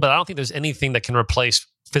I don't think there's anything that can replace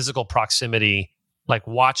physical proximity, like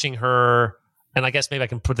watching her. And I guess maybe I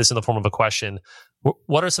can put this in the form of a question.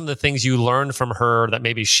 What are some of the things you learned from her that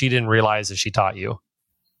maybe she didn't realize that she taught you?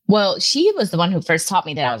 Well, she was the one who first taught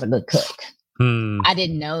me that I was a good cook. I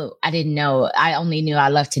didn't know. I only knew I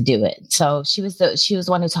loved to do it. So she was the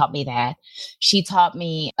one who taught me that. She taught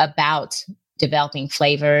me about developing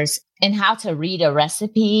flavors and how to read a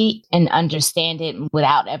recipe and understand it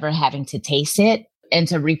without ever having to taste it, and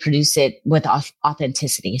to reproduce it with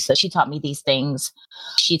authenticity. So she taught me these things.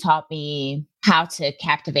 She taught me how to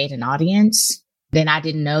captivate an audience. Then I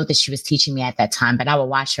didn't know that she was teaching me at that time, but I would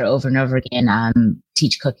watch her over and over again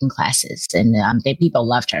teach cooking classes, and people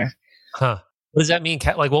loved her. Huh. What does that mean?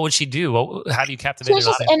 Like, what would she do? How do you captivate an audience? She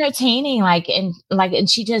was just entertaining, and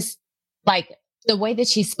she just the way that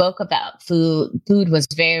she spoke about food was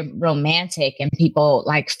very romantic, and people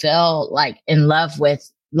fell in love with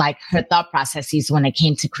her thought processes when it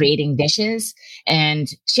came to creating dishes. And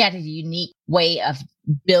she had a unique way of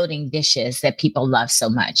building dishes that people love so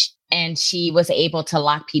much. and she was able to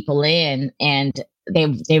lock people in, and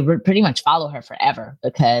they would pretty much follow her forever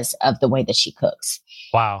because of the way that she cooks.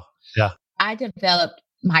 Wow. Yeah. I developed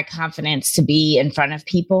my confidence to be in front of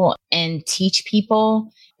people and teach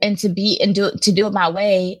people, and to do it my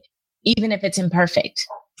way, even if it's imperfect.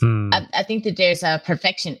 I think that there's a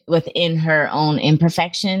perfection within her own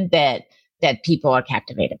imperfection that people are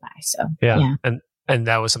captivated by. So yeah. And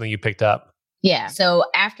that was something you picked up. Yeah. So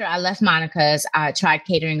after I left Monica's, I tried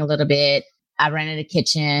catering a little bit. I rented a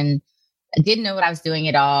kitchen. I didn't know what I was doing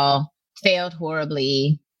at all. Failed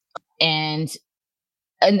horribly. And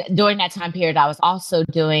during that time period, I was also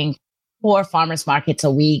doing 4 farmers markets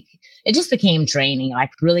a week. It just became draining,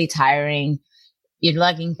 like really tiring. You're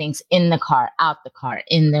lugging things in the car, out the car,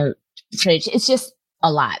 in the fridge. It's just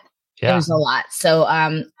a lot. Yeah. It was a lot. So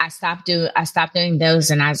I stopped doing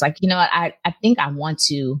those, and I was like, you know what? I think I want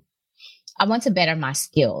to better my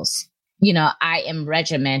skills. You know, I am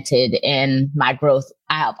regimented in my growth.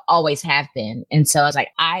 I always have been. And so I was like,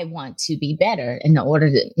 I want to be better. In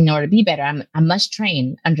order to be better, I must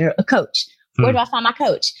train under a coach. Where do I find my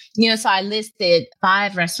coach? You know, so I listed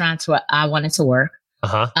 5 restaurants where I wanted to work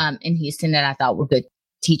in Houston that I thought were good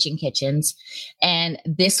teaching kitchens. And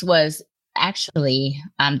this was actually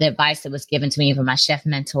the advice that was given to me from my chef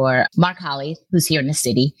mentor, Mark Holly, who's here in the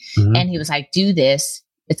city. And he was like, do this.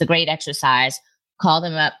 It's a great exercise. Call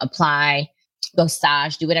them up, apply, go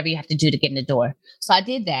stage, do whatever you have to do to get in the door. So I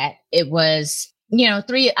did that. It was,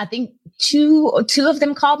 3, I think two of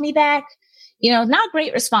them called me back. Not a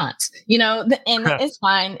great response, and it's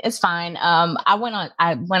fine. It's fine. I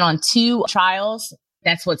went on 2 trials.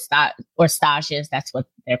 That's what stages. That's what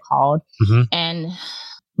they're called. And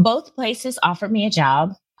both places offered me a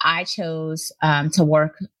job. I chose to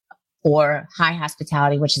work for High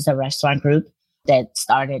Hospitality, which is a restaurant group that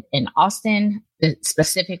started in Austin.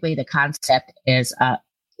 Specifically, the concept is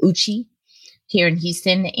Uchi here in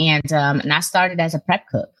Houston. And I started as a prep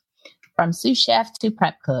cook. From sous chef to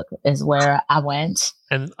prep cook is where I went.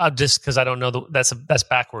 And just because I don't know, that's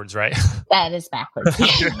backwards, right? That is backwards.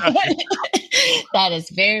 That is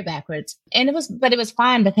very backwards. And it was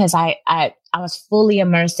fine because I was fully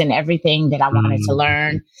immersed in everything that I wanted to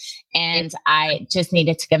learn. And I just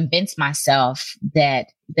needed to convince myself that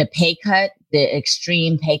the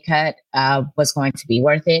extreme pay cut, was going to be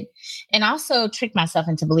worth it. And also trick myself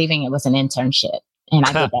into believing it was an internship. And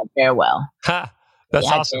I did that very well. That's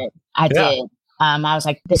awesome. I did. I was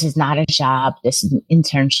like, this is not a job. This is an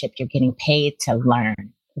internship. You're getting paid to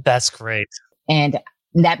learn. That's great. And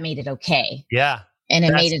that made it okay. Yeah. And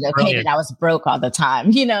it made it okay brilliant. That I was broke all the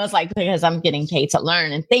time. It's like, because I'm getting paid to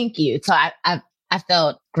learn, and thank you. So I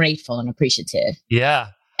felt grateful and appreciative. Yeah.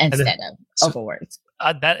 Instead of overworked.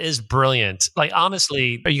 That is brilliant. Like,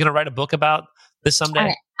 honestly, are you going to write a book about this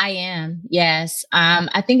someday? I am. Yes.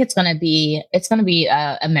 I think it's going to be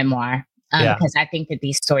a memoir. Because I think that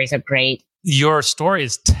these stories are great. Your story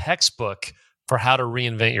is textbook for how to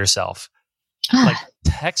reinvent yourself. Like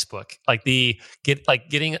textbook, like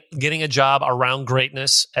getting a job around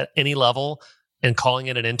greatness at any level and calling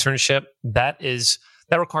it an internship. That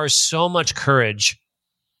requires so much courage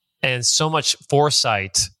and so much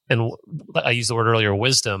foresight. And I used the word earlier,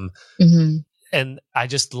 wisdom. And I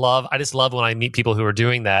just love when I meet people who are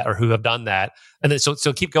doing that or who have done that. And then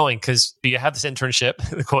so keep going, because you have this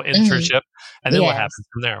internship, quote internship, and then what happens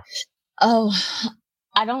from there? Oh,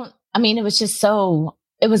 it was just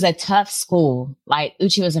it was a tough school. Like,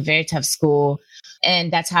 Uchi was a very tough school.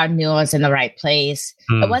 And that's how I knew I was in the right place.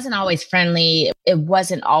 It wasn't always friendly. It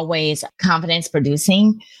wasn't always confidence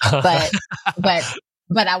producing, but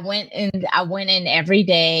I went in every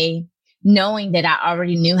day, knowing that I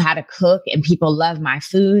already knew how to cook and people love my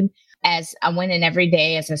food. As I went in every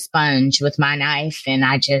day as a sponge with my knife, and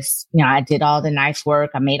I just, I did all the knife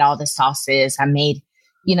work. I made all the sauces. I made,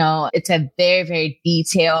 it's a very, very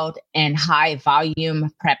detailed and high volume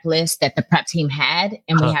prep list that the prep team had,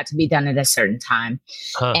 and we had to be done at a certain time.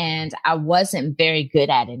 And I wasn't very good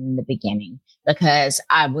at it in the beginning because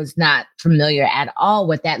I was not familiar at all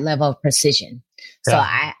with that level of precision. So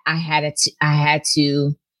I had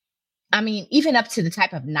to, even up to the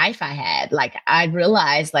type of knife I had, like, I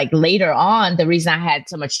realized, like, later on, the reason I had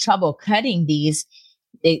so much trouble cutting these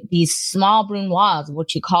small brunoise,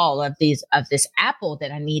 what you call of this apple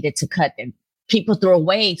that I needed to cut, that people threw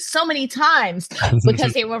away so many times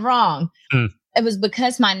because they were wrong. It was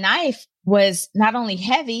because my knife was not only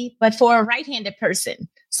heavy, but for a right-handed person.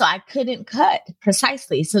 So I couldn't cut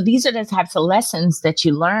precisely. So these are the types of lessons that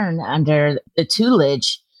you learn under the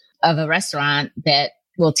tutelage of a restaurant that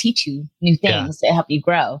will teach you new things to help you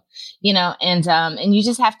grow, and you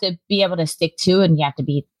just have to be able to stick to it, and you have to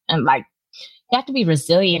be have to be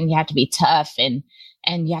resilient. You have to be tough, and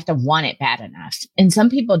you have to want it bad enough. And some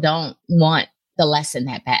people don't want the lesson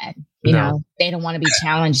that bad. You know, they don't want to be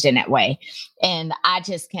challenged in that way. And I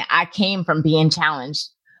just can't. I came from being challenged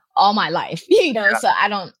all my life, you know, so I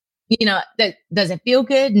don't, you know, does it feel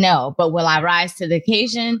good? No. But will I rise to the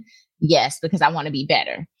occasion? Yes, because I want to be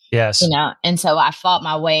better. Yes. You know, and so I fought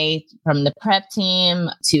my way from the prep team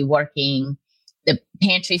to working the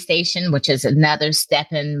pantry station, which is another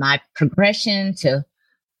step in my progression, to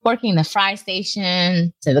working the fry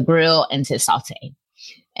station, to the grill, and to saute.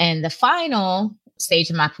 And the final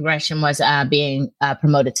stage of my progression was being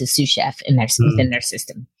promoted to sous chef within their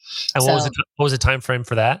system. And what was the time frame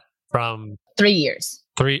for that? From 3 years.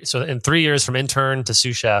 So in 3 years, from intern to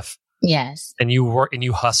sous chef. Yes. And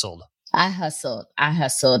you hustled. I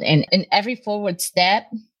hustled. And in every forward step,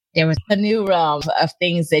 there was a new realm of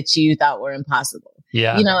things that you thought were impossible.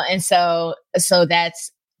 Yeah. You know, and so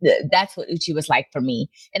that's what Uchi was like for me.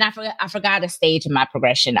 And I forgot a stage in my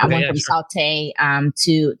progression. I went from saute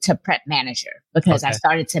to prep manager, because I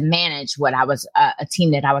started to manage what I was a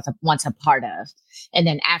team that I was once a part of. And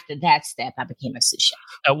then after that step, I became a sous chef.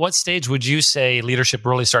 At what stage would you say leadership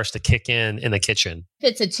really starts to kick in the kitchen?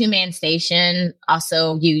 If it's a 2-man station,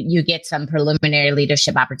 also you get some preliminary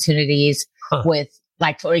leadership opportunities with,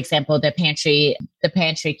 like, for example, the pantry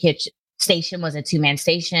kitchen station was a 2-man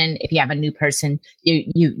station. If you have a new person,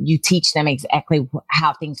 you teach them exactly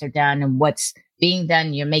how things are done and what's being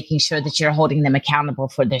done. You're making sure that you're holding them accountable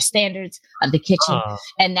for their standards of the kitchen.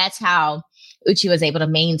 And that's how Uchi was able to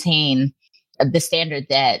maintain the standard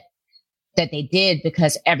that they did,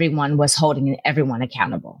 because everyone was holding everyone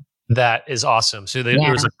accountable. That is awesome. So there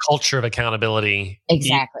was a culture of accountability.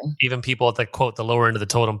 Exactly. Even people at the lower end of the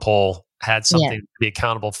totem pole had something to be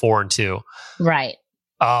accountable for and to. Right.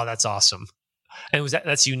 Oh, that's awesome. And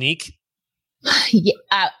that's unique?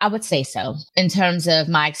 Yeah, I would say so. In terms of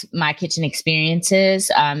my kitchen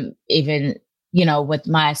experiences, even, you know, with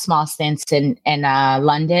my small stints in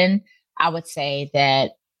London, I would say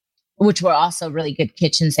that, which were also really good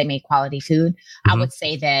kitchens, they made quality food. I would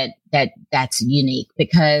say that's unique,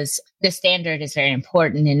 because the standard is very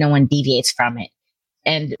important and no one deviates from it.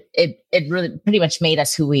 And it really pretty much made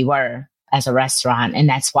us who we were as a restaurant. And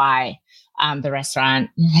that's why the restaurant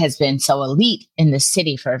has been so elite in the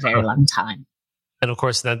city for a very long time. And of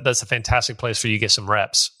course, that's a fantastic place for you to get some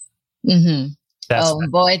reps. Mm-hmm.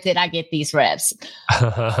 Boy, did I get these reps.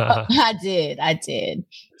 I did.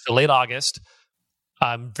 So late August,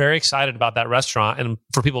 I'm very excited about that restaurant. And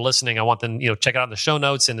for people listening, I want them, check it out in the show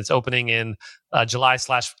notes. And it's opening in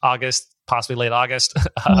July/August, possibly late August.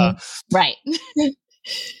 Right.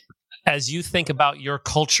 As you think about your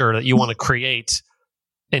culture that you want to create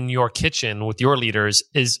in your kitchen with your leaders,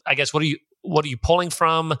 I guess, what are you pulling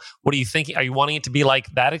from? What are you thinking? Are you wanting it to be like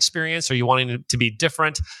that experience? Are you wanting it to be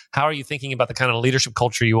different? How are you thinking about the kind of leadership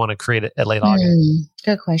culture you want to create at late August?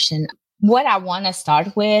 Good question. What I want to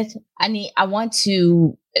start with, everyone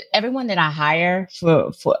that I hire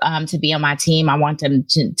for to be on my team, I want them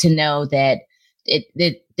to know that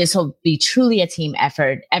this will be truly a team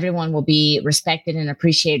effort. Everyone will be respected and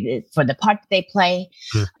appreciated for the part that they play,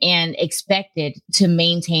 and expected to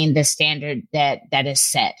maintain the standard that is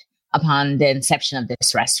set upon the inception of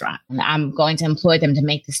this restaurant. And I'm going to employ them to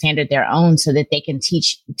make the standard their own, so that they can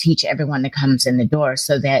teach everyone that comes in the door,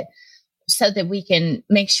 so that we can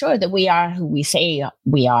make sure that we are who we say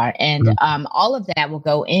we are. And all of that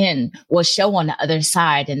will show on the other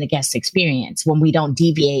side in the guest experience, when we don't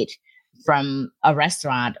deviate from a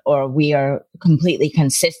restaurant, or we are completely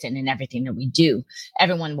consistent in everything that we do.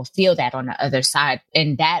 Everyone will feel that on the other side.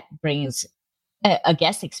 And that brings a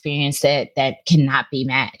guest experience that cannot be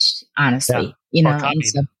matched, honestly,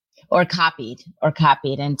 or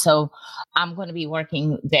copied. And so I'm going to be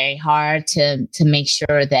working very hard to make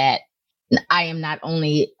sure that I am not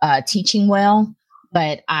only teaching well,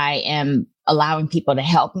 but I am allowing people to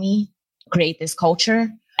help me create this culture.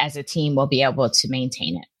 As a team, we'll be able to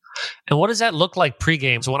maintain it. And what does that look like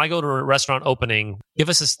pregame? So when I go to a restaurant opening, give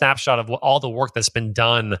us a snapshot of all the work that's been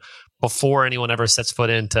done before anyone ever sets foot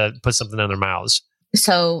in to put something in their mouths.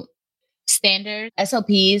 So standard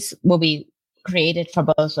SOPs will be created for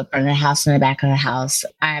both the front of the house and the back of the house.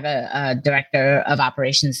 I have a director of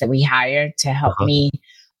operations that we hired to help me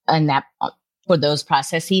in that for those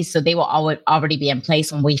processes. So they will already be in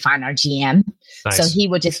place when we find our GM. Nice. So he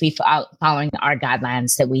will just be following our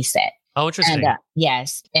guidelines that we set. Oh, interesting. And,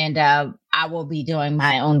 yes. And I will be doing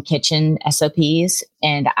my own kitchen SOPs,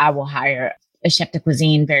 and I will hire a chef de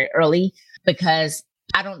cuisine very early, because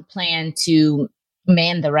I don't plan to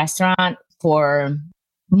man the restaurant for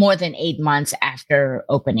more than 8 months after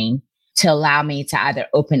opening. to allow me to either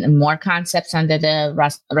open more concepts under the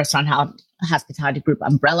restaurant hospitality group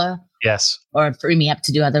umbrella. Yes. Or free me up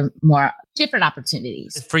to do other more different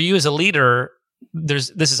opportunities. For you as a leader, this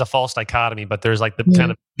is a false dichotomy, but there's like the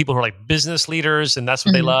kind of people who are like business leaders, and that's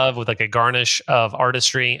what they love, with like a garnish of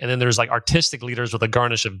artistry. And then there's like artistic leaders with a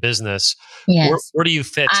garnish of business. Yes. Where do you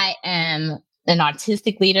fit? I am an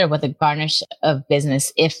artistic leader with a garnish of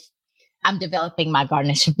business. If I'm developing my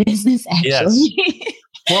garnish of business, actually. Yes.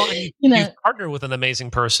 Well, you partner with an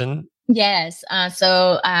amazing person. Yes.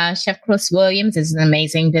 So Chef Chris Williams is an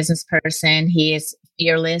amazing business person. He is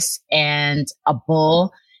fearless and a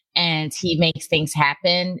bull, and he makes things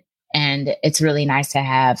happen. And it's really nice to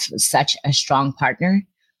have such a strong partner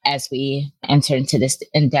as we enter into this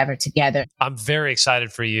endeavor together. I'm very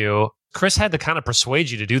excited for you. Chris had to kind of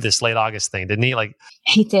persuade you to do this late August thing, didn't he? Like,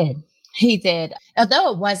 he did.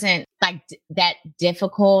 Although it wasn't like that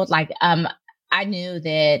difficult. Like, I knew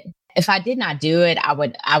that if I did not do it,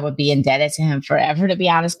 I would be indebted to him forever, to be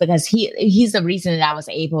honest, because he's the reason that I was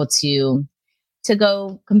able to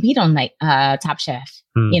go compete on Top Chef.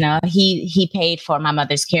 You know, he paid for my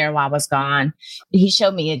mother's care while I was gone. He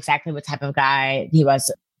showed me exactly what type of guy he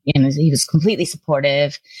was. You know, he was completely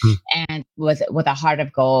supportive and with a heart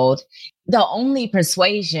of gold. The only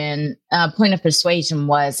point of persuasion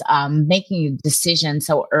was making a decision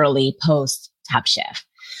so early post Top Chef.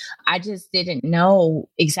 I just didn't know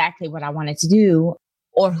exactly what I wanted to do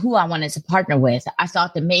or who I wanted to partner with. I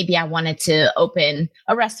thought that maybe I wanted to open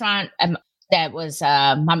a restaurant that was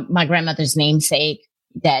my grandmother's namesake,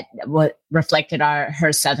 that reflected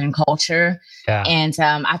her Southern culture. Yeah. And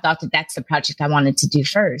I thought that that's the project I wanted to do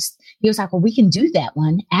first. He was like, well, we can do that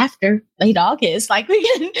one after late August. Like, we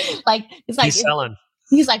can, like, it's like,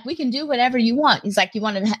 he's like, we can do whatever you want. He's like, you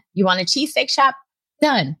want a cheesesteak shop?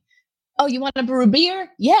 Done. Oh, you want to brew beer?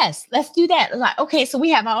 Yes, let's do that. Like, okay, so we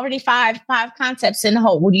have already five concepts in the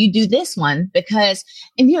whole. Will you do this one? And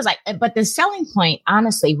he was like, but the selling point,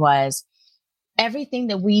 honestly, was everything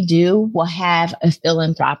that we do will have a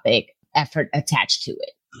philanthropic effort attached to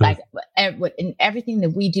it. Like, in everything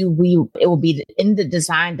that we do, it will be in the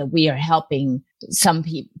design that we are helping some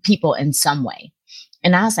people in some way.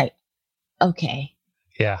 And I was like, okay,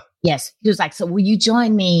 yeah, yes. He was like, so will you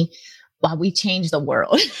join me while we change the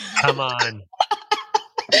world? Come on. And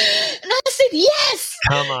I said, yes.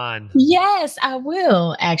 Come on. Yes, I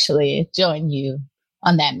will actually join you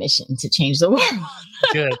on that mission to change the world.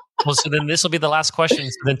 Good. Well, so then this will be the last question.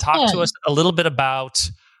 So then talk to us a little bit about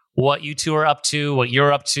what you two are up to, what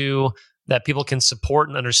you're up to, that people can support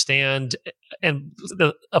and understand. And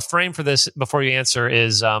a frame for this before you answer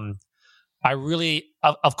is, I really,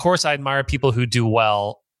 of course, I admire people who do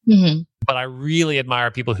well. Mm-hmm. But I really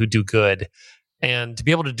admire people who do good. And to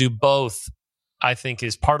be able to do both, I think,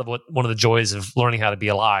 is part of one of the joys of learning how to be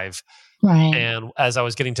alive. Right. And as I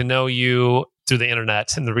was getting to know you through the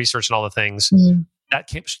internet and the research and all the things, that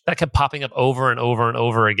kept popping up over and over and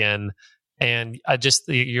over again. And I just,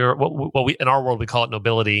 what we in our world, we call it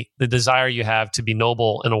nobility. The desire you have to be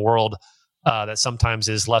noble in a world that sometimes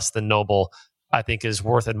is less than noble, I think is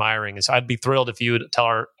worth admiring. And so I'd be thrilled if you would tell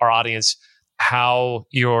our audience how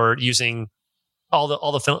you're using all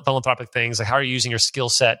the philanthropic things, like how are you using your skill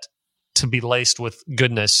set to be laced with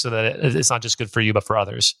goodness so that it's not just good for you, but for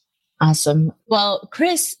others. Awesome. Well,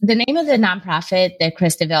 Chris, the name of the nonprofit that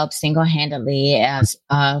Chris developed single-handedly is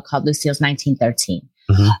called Lucille's 1913.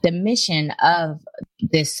 Mm-hmm. The mission of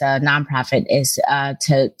this nonprofit is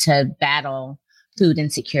to battle food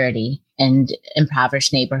insecurity in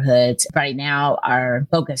impoverished neighborhoods. Right now, our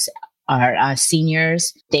focus are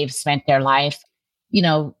seniors. They've spent their life,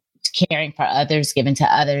 caring for others, giving to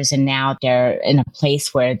others, and now they're in a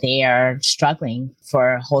place where they are struggling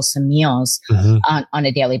for wholesome meals on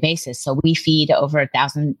a daily basis. So we feed over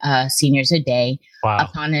 1,000 seniors a day. Wow.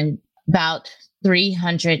 Upon about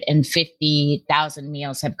 350,000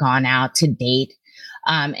 meals have gone out to date,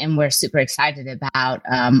 and we're super excited about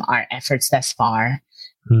our efforts thus far.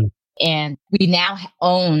 And we now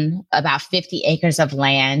own about 50 acres of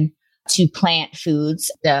land to plant foods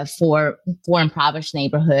for impoverished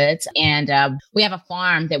neighborhoods. And we have a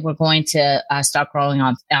farm that we're going to start growing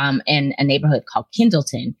on in a neighborhood called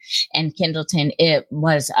Kendleton. And Kendleton, it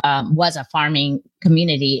was a farming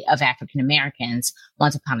community of African Americans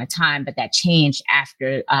once upon a time, but that changed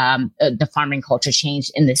after the farming culture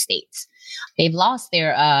changed in the States. They've lost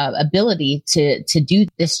their ability to do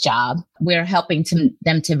this job. We're helping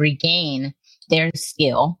them to regain their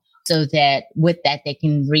skill, so that with that, they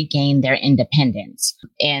can regain their independence.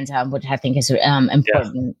 And which I think is important.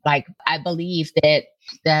 Yeah. Like, I believe that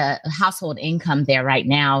the household income there right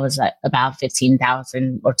now is about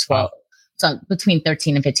 $15,000 or So between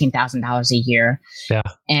 $13,000 and $15,000 a year. Yeah.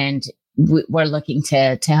 And we're looking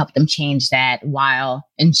to help them change that while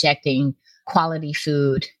injecting quality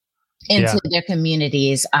food into their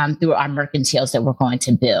communities through our mercantiles that we're going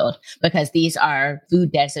to build, because these are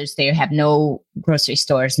food deserts. They have no grocery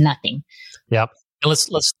stores, nothing. Yep. And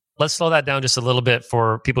let's slow that down just a little bit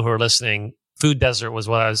for people who are listening. Food desert was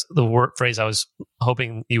the phrase I was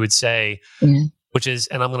hoping you would say, which is,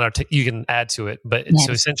 and I'm going to, you can add to it, but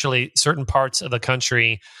so essentially certain parts of the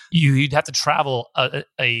country, you'd have to travel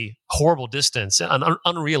a horrible distance, an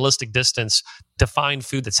unrealistic distance to find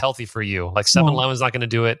food that's healthy for you. Like 7-Eleven's not going to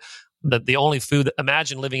do it. The only food,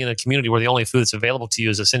 imagine living in a community where the only food that's available to you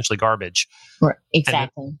is essentially garbage. Right.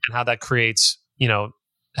 Exactly. And how that creates,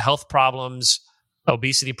 health problems,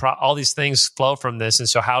 obesity, all these things flow from this. And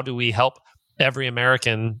so how do we help every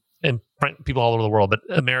American, and people all over the world, but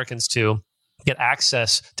Americans too, get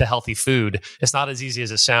access to healthy food? It's not as easy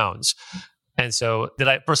as it sounds. And so did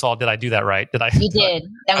I do that right? You did.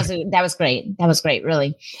 That was great. That was great,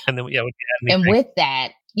 really. And then, with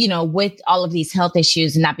that, with all of these health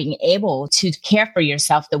issues and not being able to care for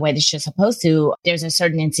yourself the way that you're supposed to, there's a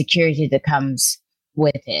certain insecurity that comes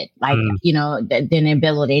with it. Like, the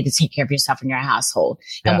inability to take care of yourself and your household.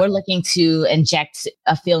 And we're looking to inject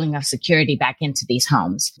a feeling of security back into these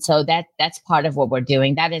homes. So that's part of what we're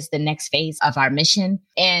doing. That is the next phase of our mission.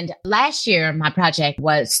 And last year, my project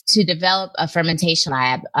was to develop a fermentation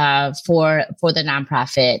lab for the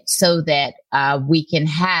nonprofit so that we can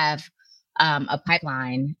have a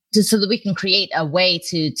pipeline so that we can create a way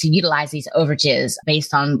to utilize these overages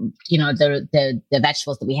based on, the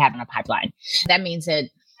vegetables that we have in our pipeline. That means that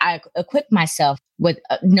I equipped myself with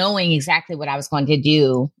knowing exactly what I was going to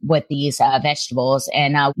do with these vegetables.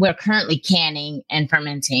 And we're currently canning and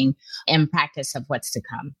fermenting in practice of what's to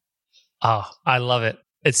come. Oh, I love it.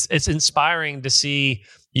 It's inspiring to see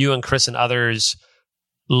you and Chris and others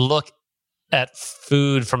look at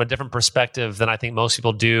food from a different perspective than I think most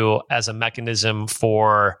people do as a mechanism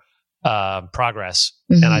for progress.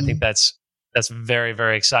 And I think that's very,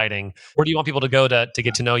 very exciting. Where do you want people to go to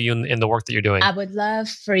get to know you in the work that you're doing? I would love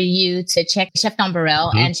for you to check Chef Dawn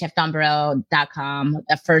Burrell and chefdawnburrell.com.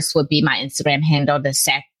 The first would be my Instagram handle. The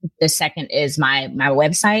second is my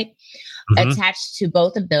website. Attached to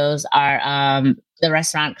both of those are the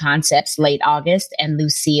restaurant concepts, Late August and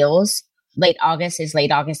Lucille's. Late August is Late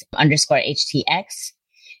August _HTX.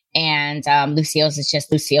 And Lucille's is just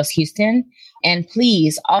Lucille's Houston. And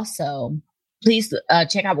please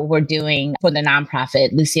check out what we're doing for the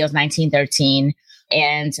nonprofit, Lucille's 1913.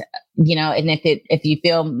 And, and if you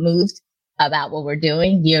feel moved about what we're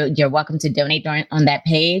doing, you're welcome to donate on that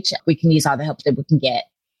page. We can use all the help that we can get.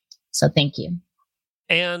 So thank you.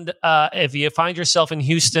 And if you find yourself in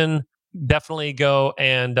Houston, definitely go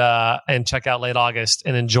and check out Late August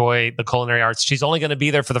and enjoy the culinary arts. She's only going to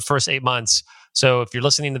be there for the first 8 months. So if you're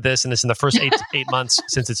listening to this and it's in the first 8 months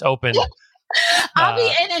since it's open, I'll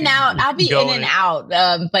be in and out.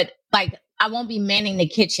 But like I won't be manning the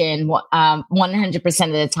kitchen 100%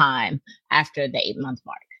 of the time after the 8-month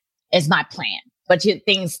mark. Is my plan. But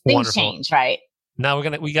things change, right? Now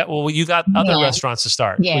you got other restaurants to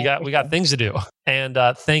start. Yeah, we got things to do. And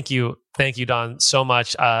thank you, Dawn, so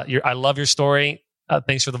much. I love your story.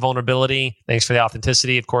 Thanks for the vulnerability. Thanks for the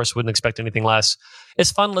authenticity. Of course, wouldn't expect anything less.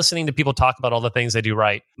 It's fun listening to people talk about all the things they do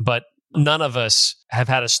right, but none of us have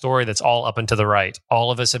had a story that's all up and to the right.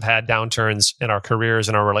 All of us have had downturns in our careers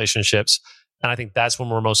and our relationships. And I think that's when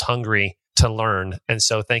we're most hungry to learn. And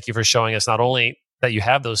so thank you for showing us not only that you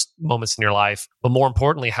have those moments in your life, but more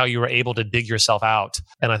importantly, how you were able to dig yourself out.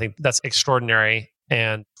 And I think that's extraordinary.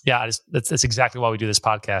 And that's exactly why we do this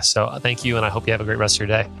podcast. So thank you. And I hope you have a great rest of your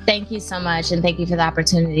day. Thank you so much. And thank you for the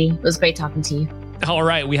opportunity. It was great talking to you. All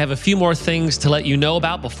right, we have a few more things to let you know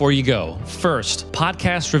about before you go. First,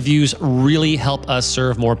 podcast reviews really help us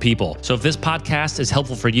serve more people. So if this podcast is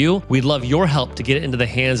helpful for you, we'd love your help to get it into the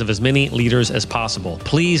hands of as many leaders as possible.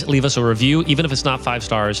 Please leave us a review, even if it's not 5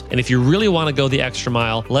 stars. And if you really want to go the extra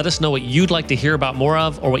mile, let us know what you'd like to hear about more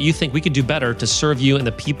of or what you think we could do better to serve you and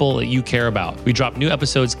the people that you care about. We drop new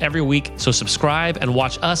episodes every week, so subscribe and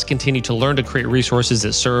watch us continue to learn to create resources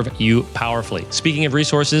that serve you powerfully. Speaking of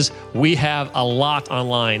resources, we have a lot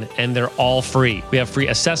online and they're all free. We have free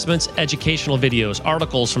assessments, educational videos,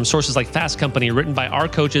 articles from sources like Fast Company written by our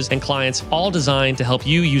coaches and clients, all designed to help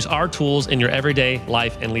you use our tools in your everyday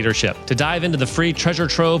life and leadership. To dive into the free treasure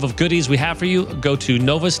trove of goodies we have for you, go to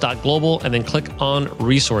novus.global and then click on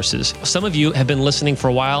resources. Some of you have been listening for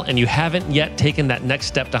a while and you haven't yet taken that next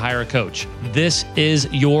step to hire a coach. This is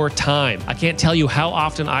your time. I can't tell you how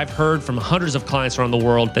often I've heard from hundreds of clients around the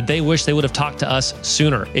world that they wish they would have talked to us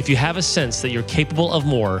sooner. If you have a sense that you're capable capable of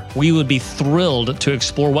more, we would be thrilled to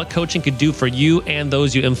explore what coaching could do for you and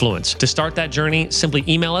those you influence. To start that journey, simply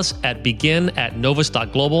email us at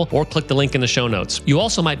begin@novus.global or click the link in the show notes. You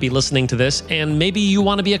also might be listening to this and maybe you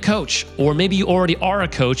want to be a coach, or maybe you already are a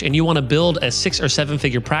coach and you want to build a 6 or 7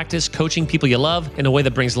 figure practice coaching people you love in a way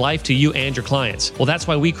that brings life to you and your clients. Well, that's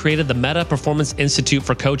why we created the Meta Performance Institute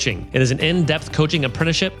for Coaching. It is an in-depth coaching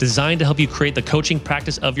apprenticeship designed to help you create the coaching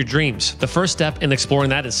practice of your dreams. The first step in exploring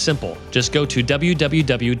that is simple. Just go to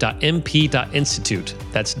www.mp.institute.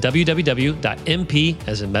 That's www.mp,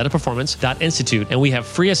 as in metaperformance.institute, and we have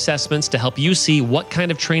free assessments to help you see what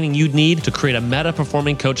kind of training you'd need to create a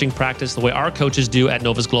meta-performing coaching practice the way our coaches do at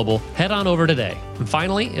Novus Global. Head on over today. And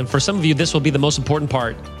finally, and for some of you, this will be the most important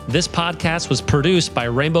part, this podcast was produced by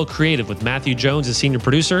Rainbow Creative with Matthew Jones as senior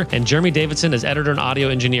producer and Jeremy Davidson as editor and audio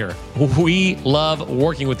engineer. We love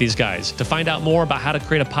working with these guys. To find out more about how to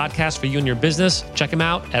create a podcast for you and your business, check them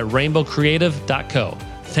out at rainbowcreative.co.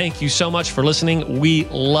 Thank you so much for listening. We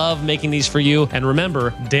love making these for you. And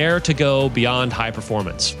remember, dare to go beyond high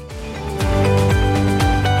performance.